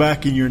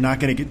quarterback and you're not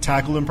going to get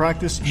tackled in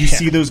practice. You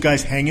see those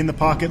guys hang in the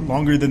pocket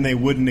longer than they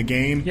would in a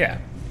game. Yeah.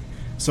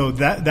 So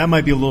that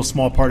might be a little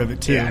small part of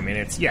it, too. Yeah, I mean,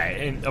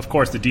 and of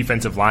course the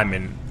defensive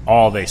linemen,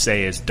 all they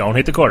say is, don't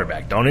hit the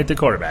quarterback, don't hit the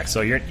quarterback. So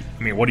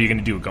what are you going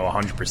to do, go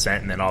 100%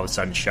 and then all of a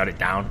sudden shut it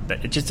down?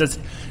 It just does.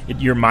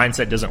 Your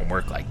mindset doesn't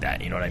work like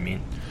that, you know what I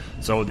mean?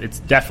 So it's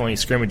definitely,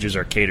 scrimmages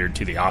are catered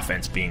to the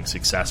offense being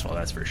successful,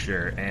 that's for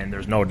sure. And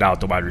there's no doubt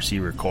the wide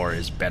receiver core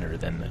is better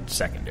than the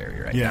secondary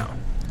right now.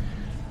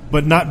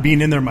 But not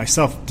being in there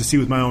myself to see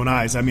with my own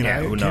eyes, I mean,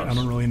 I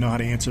don't really know how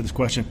to answer this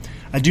question.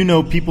 I do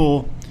know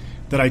people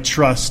that I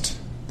trust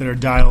that are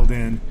dialed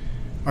in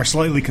are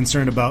slightly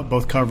concerned about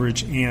both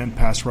coverage and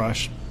pass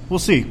rush. We'll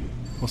see.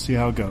 We'll see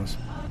how it goes.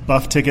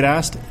 Buff Ticket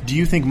asked, do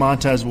you think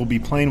Montez will be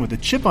playing with a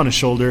chip on his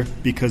shoulder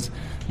because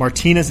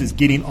Martinez is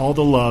getting all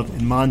the love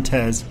and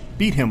Montez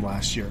beat him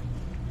last year?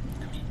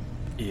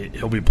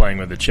 He'll be playing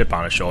with a chip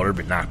on his shoulder,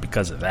 but not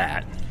because of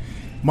that.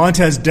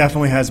 Montez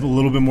definitely has a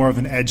little bit more of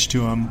an edge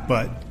to him,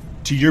 but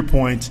to your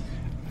point,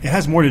 it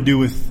has more to do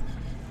with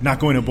not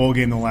going to a bowl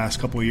game the last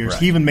couple of years. Right.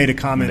 He even made a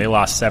comment. They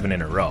lost 7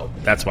 in a row.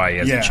 That's why he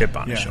has a chip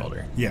on his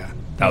shoulder. Yeah.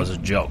 That was a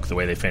joke, the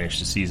way they finished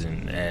the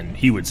season, and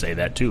he would say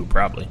that too,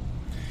 probably.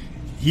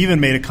 He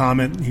even made a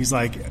comment. He's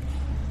like,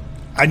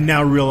 I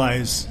now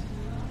realize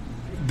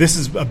this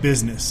is a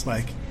business.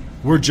 Like,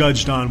 we're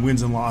judged on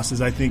wins and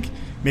losses. I think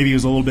maybe he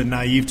was a little bit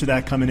naive to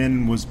that coming in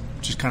and was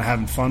just kind of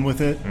having fun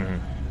with it.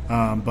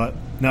 But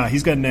no,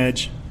 he's got an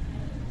edge.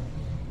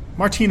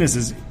 Martinez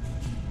is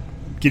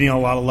getting a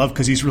lot of love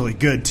because he's really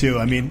good too.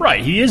 I mean,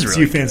 right, he is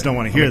really CU fans good. don't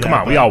want to hear that. Come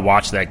on, we all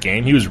watched that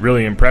game. He was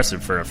really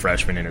impressive for a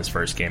freshman in his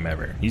first game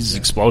ever. He's an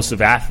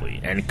explosive athlete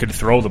and could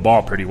throw the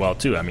ball pretty well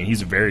too. I mean,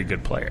 he's a very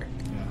good player.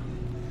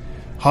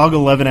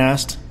 Hog11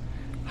 asked,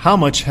 how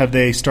much have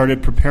they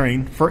started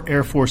preparing for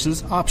Air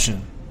Force's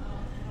option?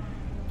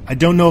 I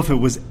don't know if it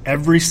was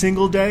every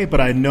single day, but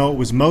I know it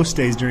was most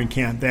days during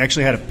camp. They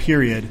actually had a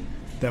period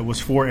that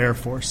was for Air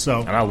Force. So,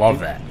 and I love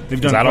that. They've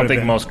done I don't quite a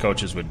think bit. most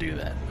coaches would do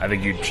that. I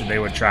think they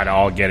would try to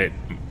all get it,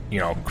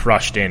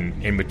 crushed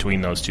in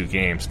between those two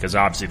games, because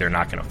obviously they're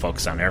not going to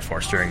focus on Air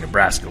Force during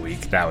Nebraska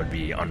week. That would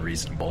be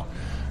unreasonable.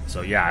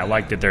 So, yeah, I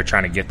like that they're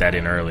trying to get that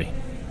in early.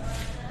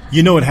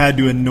 You know it had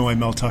to annoy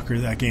Mel Tucker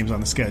that game's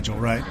on the schedule,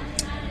 right?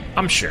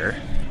 I'm sure.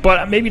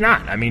 But maybe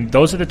not. I mean,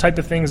 those are the type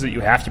of things that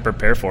you have to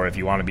prepare for if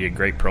you want to be a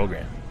great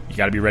program. You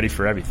got to be ready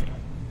for everything.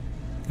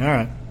 All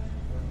right.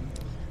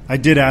 I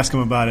did ask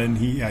him about it, and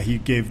he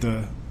gave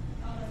the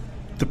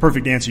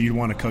perfect answer you'd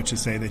want a coach to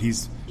say, that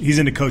he's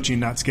into coaching,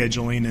 not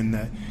scheduling, and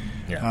that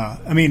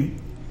I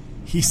mean,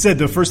 he said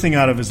the first thing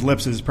out of his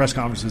lips at his press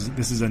conference is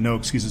this is a no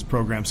excuses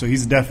program. So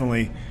he's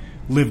definitely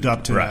lived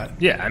up to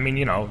that. Yeah, I mean,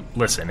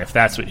 listen, if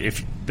that's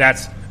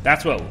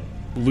what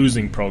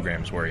losing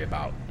programs worry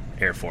about,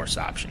 Air Force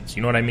options.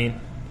 You know what I mean?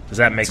 Does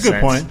that make sense?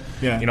 That's a good point.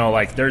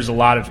 Yeah. There's a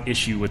lot of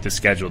issue with the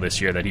schedule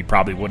this year that he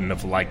probably wouldn't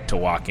have liked to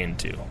walk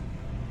into.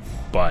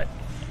 But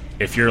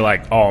if you're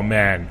like, oh,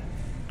 man,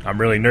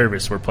 I'm really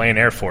nervous, we're playing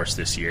Air Force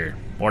this year,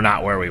 we're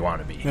not where we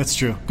want to be. That's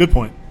true. Good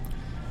point.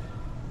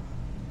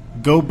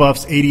 Go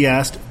Buffs 80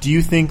 asked, do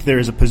you think there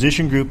is a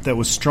position group that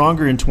was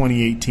stronger in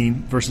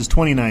 2018 versus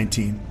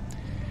 2019?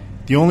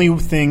 The only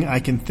thing I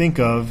can think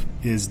of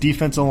is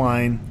defensive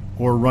line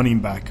or running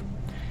back.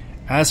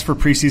 As for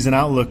preseason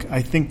outlook,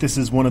 I think this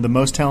is one of the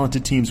most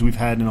talented teams we've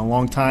had in a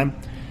long time.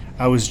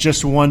 I was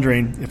just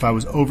wondering if I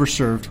was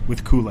overserved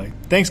with Kool-Aid.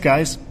 Thanks,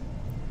 guys.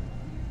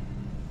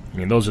 I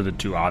mean, those are the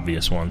two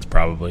obvious ones,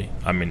 probably.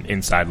 I mean,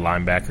 inside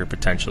linebacker,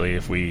 potentially,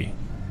 if we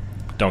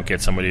don't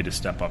get somebody to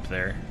step up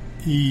there.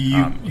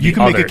 You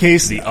can make a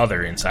case. The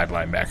other inside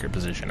linebacker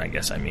position, I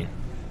guess I mean.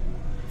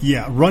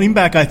 Yeah, running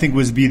back, I think,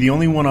 would be the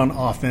only one on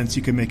offense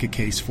you can make a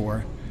case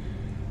for.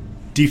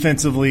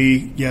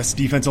 Defensively, yes,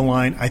 defensive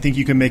line. I think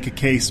you can make a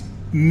case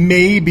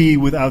maybe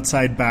with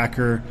outside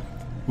backer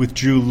with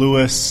Drew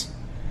Lewis.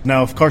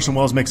 Now, if Carson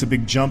Wells makes a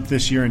big jump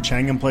this year and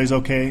Changham plays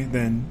okay,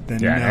 then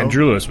no. And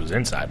Drew Lewis was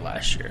inside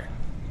last year,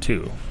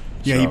 too.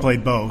 Yeah, he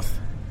played both.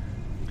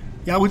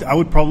 Yeah, I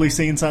would probably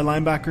say inside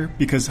linebacker,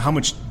 because how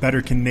much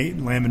better can Nate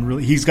Landman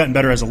really – he's gotten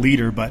better as a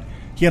leader, but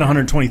he had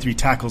 123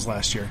 tackles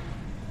last year.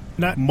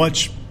 Not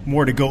much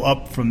more to go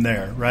up from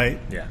there, right?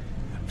 Yeah.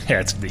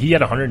 Yeah, he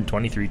had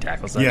 123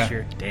 tackles last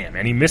year. Damn,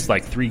 and he missed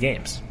like 3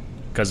 games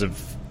because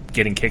of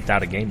getting kicked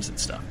out of games and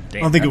stuff. Damn,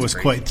 I don't think it was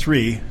quite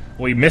 3.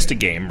 Well, he missed a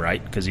game,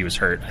 right? Because he was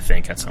hurt, I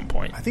think, at some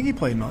point. I think he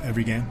played in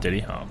every game. Did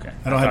he? Oh, okay.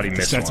 I don't have he the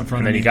missed stats one. in front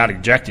and of then me. he got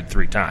ejected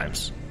 3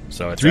 times.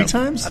 So it's 3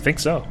 times? I think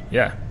so.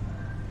 Yeah,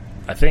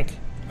 I think.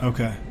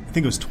 Okay, I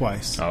think it was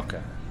twice.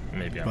 Okay,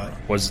 maybe I'm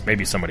wrong.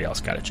 Maybe somebody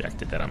else got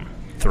ejected that I'm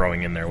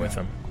throwing in there with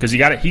him, because he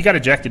got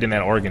ejected in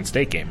that Oregon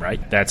State game,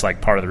 right? That's like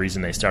part of the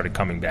reason they started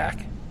coming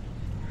back.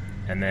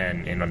 And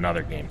then in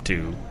another game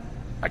too,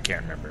 I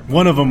can't remember.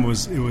 One of them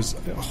was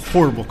a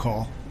horrible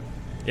call.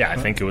 Yeah, I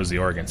think it was the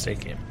Oregon State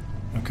game.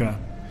 Okay.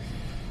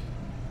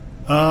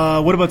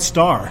 What about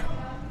Star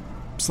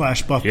 /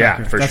 Buffbacker?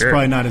 Yeah, for That's sure.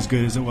 probably not as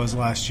good as it was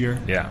last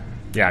year. Yeah.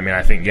 Yeah, I mean,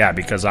 I think,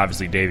 because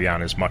obviously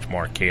Davion is much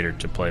more catered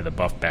to play the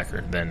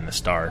Buffbacker than the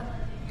Star.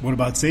 What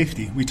about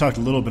safety? We talked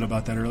a little bit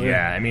about that earlier.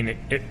 Yeah, I mean,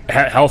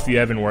 healthy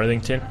Evan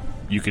Worthington,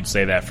 you could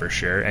say that for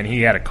sure. And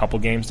he had a couple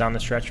games down the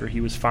stretch where he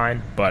was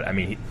fine. But, I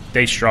mean,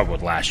 they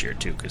struggled last year,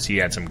 too, because he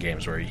had some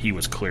games where he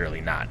was clearly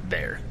not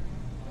there.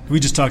 We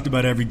just talked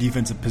about every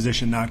defensive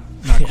position, not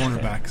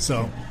cornerback.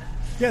 So,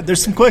 yeah,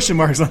 there's some question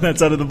marks on that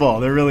side of the ball.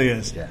 There really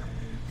is. Yeah.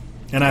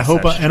 And I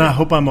hope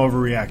I'm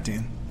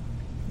overreacting.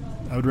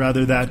 I would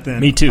rather that than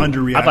me too.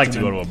 underreacting. I'd like to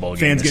go to a bowl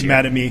game. Fans this get year.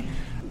 mad at me.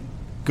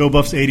 Go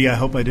Buffs 80. I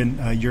hope I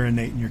didn't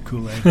urinate in your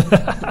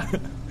Kool-Aid.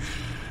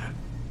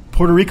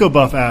 Puerto Rico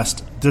Buff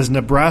asked, does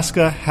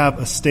Nebraska have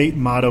a state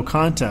motto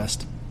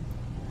contest?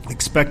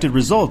 Expected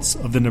results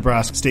of the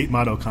Nebraska state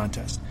motto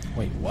contest.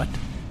 Wait, what?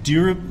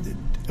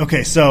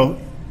 Okay, so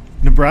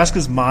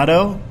Nebraska's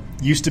motto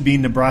used to be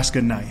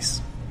Nebraska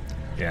Nice.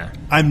 Yeah.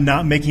 I'm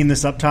not making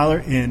this up,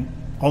 Tyler, and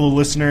all the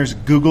listeners,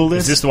 Google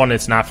this. Is this the one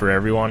that's not for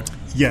everyone?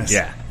 Yes.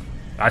 Yeah.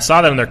 I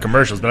saw that in their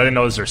commercials, but I didn't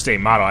know it was their state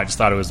motto. I just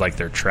thought it was like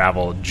their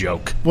travel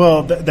joke.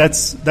 Well,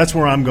 that's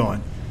where I'm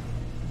going.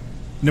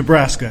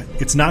 Nebraska,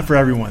 it's not for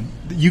everyone.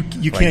 You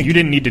can't. You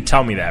didn't need to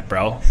tell me that,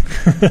 bro.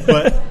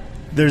 But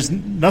there's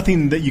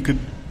nothing that you could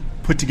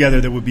put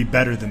together that would be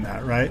better than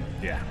that, right?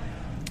 Yeah.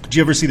 Did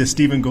you ever see the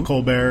Stephen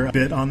Colbert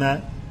bit on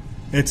that?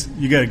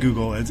 You got to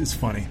Google it. It's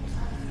funny.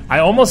 I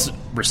almost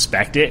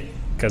respect it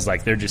because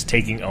like they're just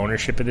taking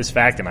ownership of this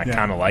fact, and I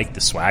kind of like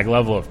the swag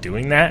level of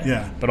doing that.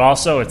 Yeah. But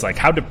also, it's like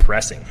how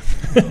depressing.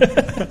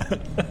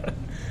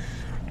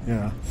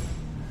 Yeah.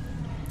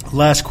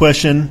 Last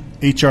question.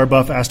 HR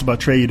Buff asked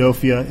about Trey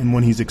Udofia and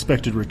when he's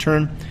expected to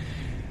return.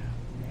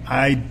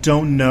 I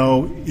don't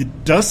know.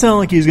 It does sound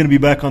like he's going to be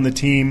back on the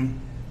team.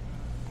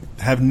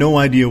 Have no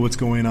idea what's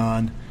going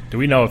on. Do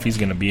we know if he's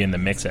going to be in the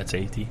mix at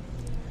safety?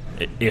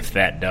 If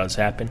that does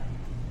happen?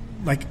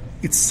 Like,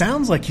 it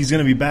sounds like he's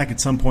going to be back at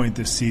some point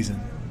this season.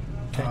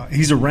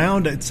 He's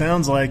around. It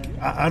sounds like.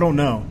 I don't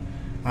know.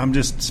 I'm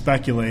just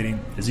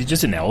speculating. Is he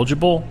just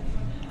ineligible?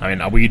 I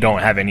mean, we don't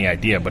have any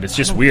idea, but it's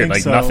just weird.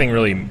 Like, nothing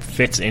really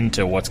fits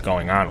into what's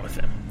going on with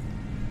him.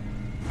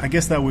 I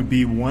guess that would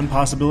be one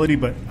possibility,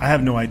 but I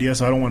have no idea,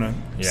 so I don't want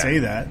to say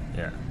that.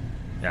 Yeah.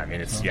 Yeah, I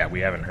mean, it's we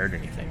haven't heard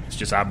anything. It's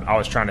just I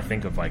was trying to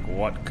think of, like,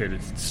 what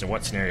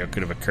scenario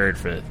could have occurred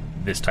for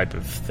this type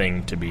of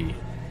thing to be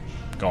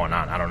going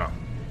on. I don't know.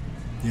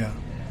 Yeah.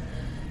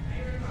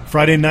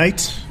 Friday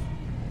night,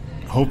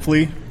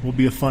 hopefully, will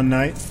be a fun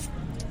night.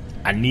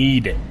 I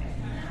need it.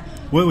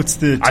 What's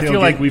the tailgate? I feel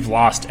like we've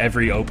lost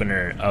every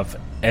opener of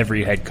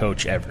every head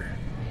coach ever.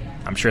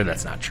 I'm sure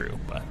that's not true,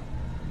 but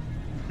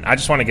I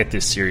just want to get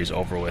this series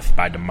over with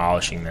by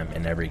demolishing them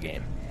in every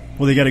game.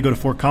 Well, they got to go to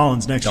Fort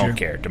Collins next year. Don't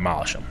care.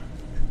 Demolish them.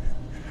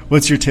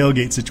 What's your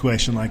tailgate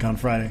situation like on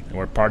Friday?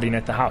 We're partying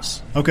at the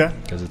house. Okay.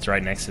 Because it's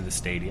right next to the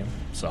stadium.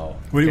 So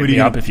what hit me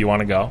up if you want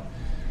to go.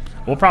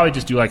 We'll probably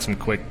just do like some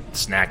quick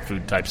snack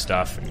food type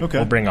stuff. And okay.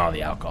 We'll bring all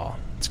the alcohol.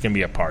 It's going to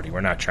be a party. We're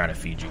not trying to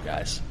feed you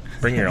guys.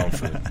 Bring your own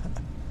food.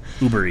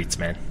 Uber Eats,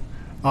 man.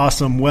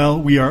 Awesome.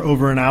 Well, we are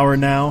over an hour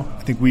now.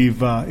 I think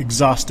we've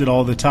exhausted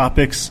all the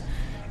topics.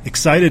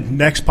 Excited.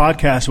 Next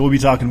podcast, we'll be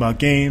talking about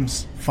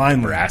games.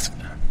 Finally.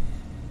 Nebraska.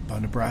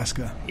 About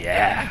Nebraska.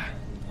 Yeah.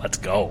 Let's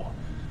go.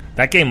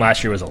 That game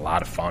last year was a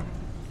lot of fun.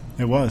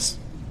 It was.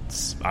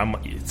 It's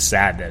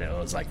sad that it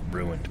was like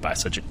ruined by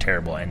such a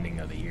terrible ending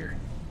of the year.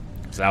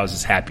 Because I was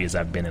as happy as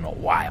I've been in a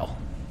while.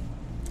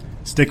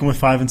 Sticking with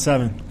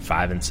 5-7.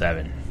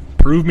 5-7.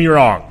 Prove me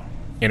wrong.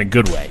 In a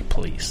good way,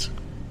 please.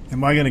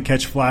 Am I going to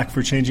catch flack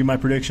for changing my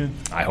prediction?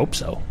 I hope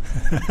so.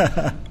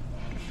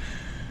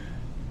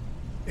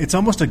 It's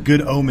almost a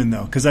good omen,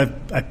 though, because I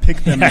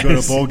picked them to go to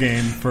a bowl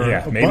game for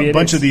a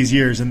bunch of these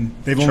years, and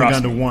they've only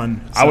gone to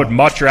one. So. I would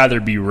much rather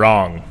be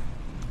wrong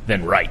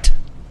than right.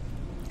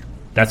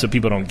 That's what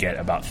people don't get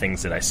about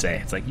things that I say.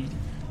 It's like,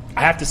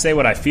 I have to say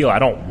what I feel. I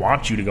don't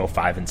want you to go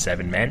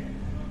 5-7, man.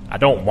 I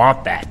don't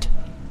want that.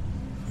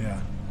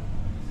 Yeah.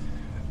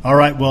 All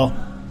right, well,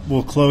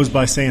 we'll close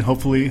by saying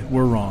hopefully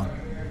we're wrong.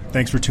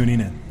 Thanks for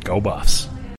tuning in. Go Buffs.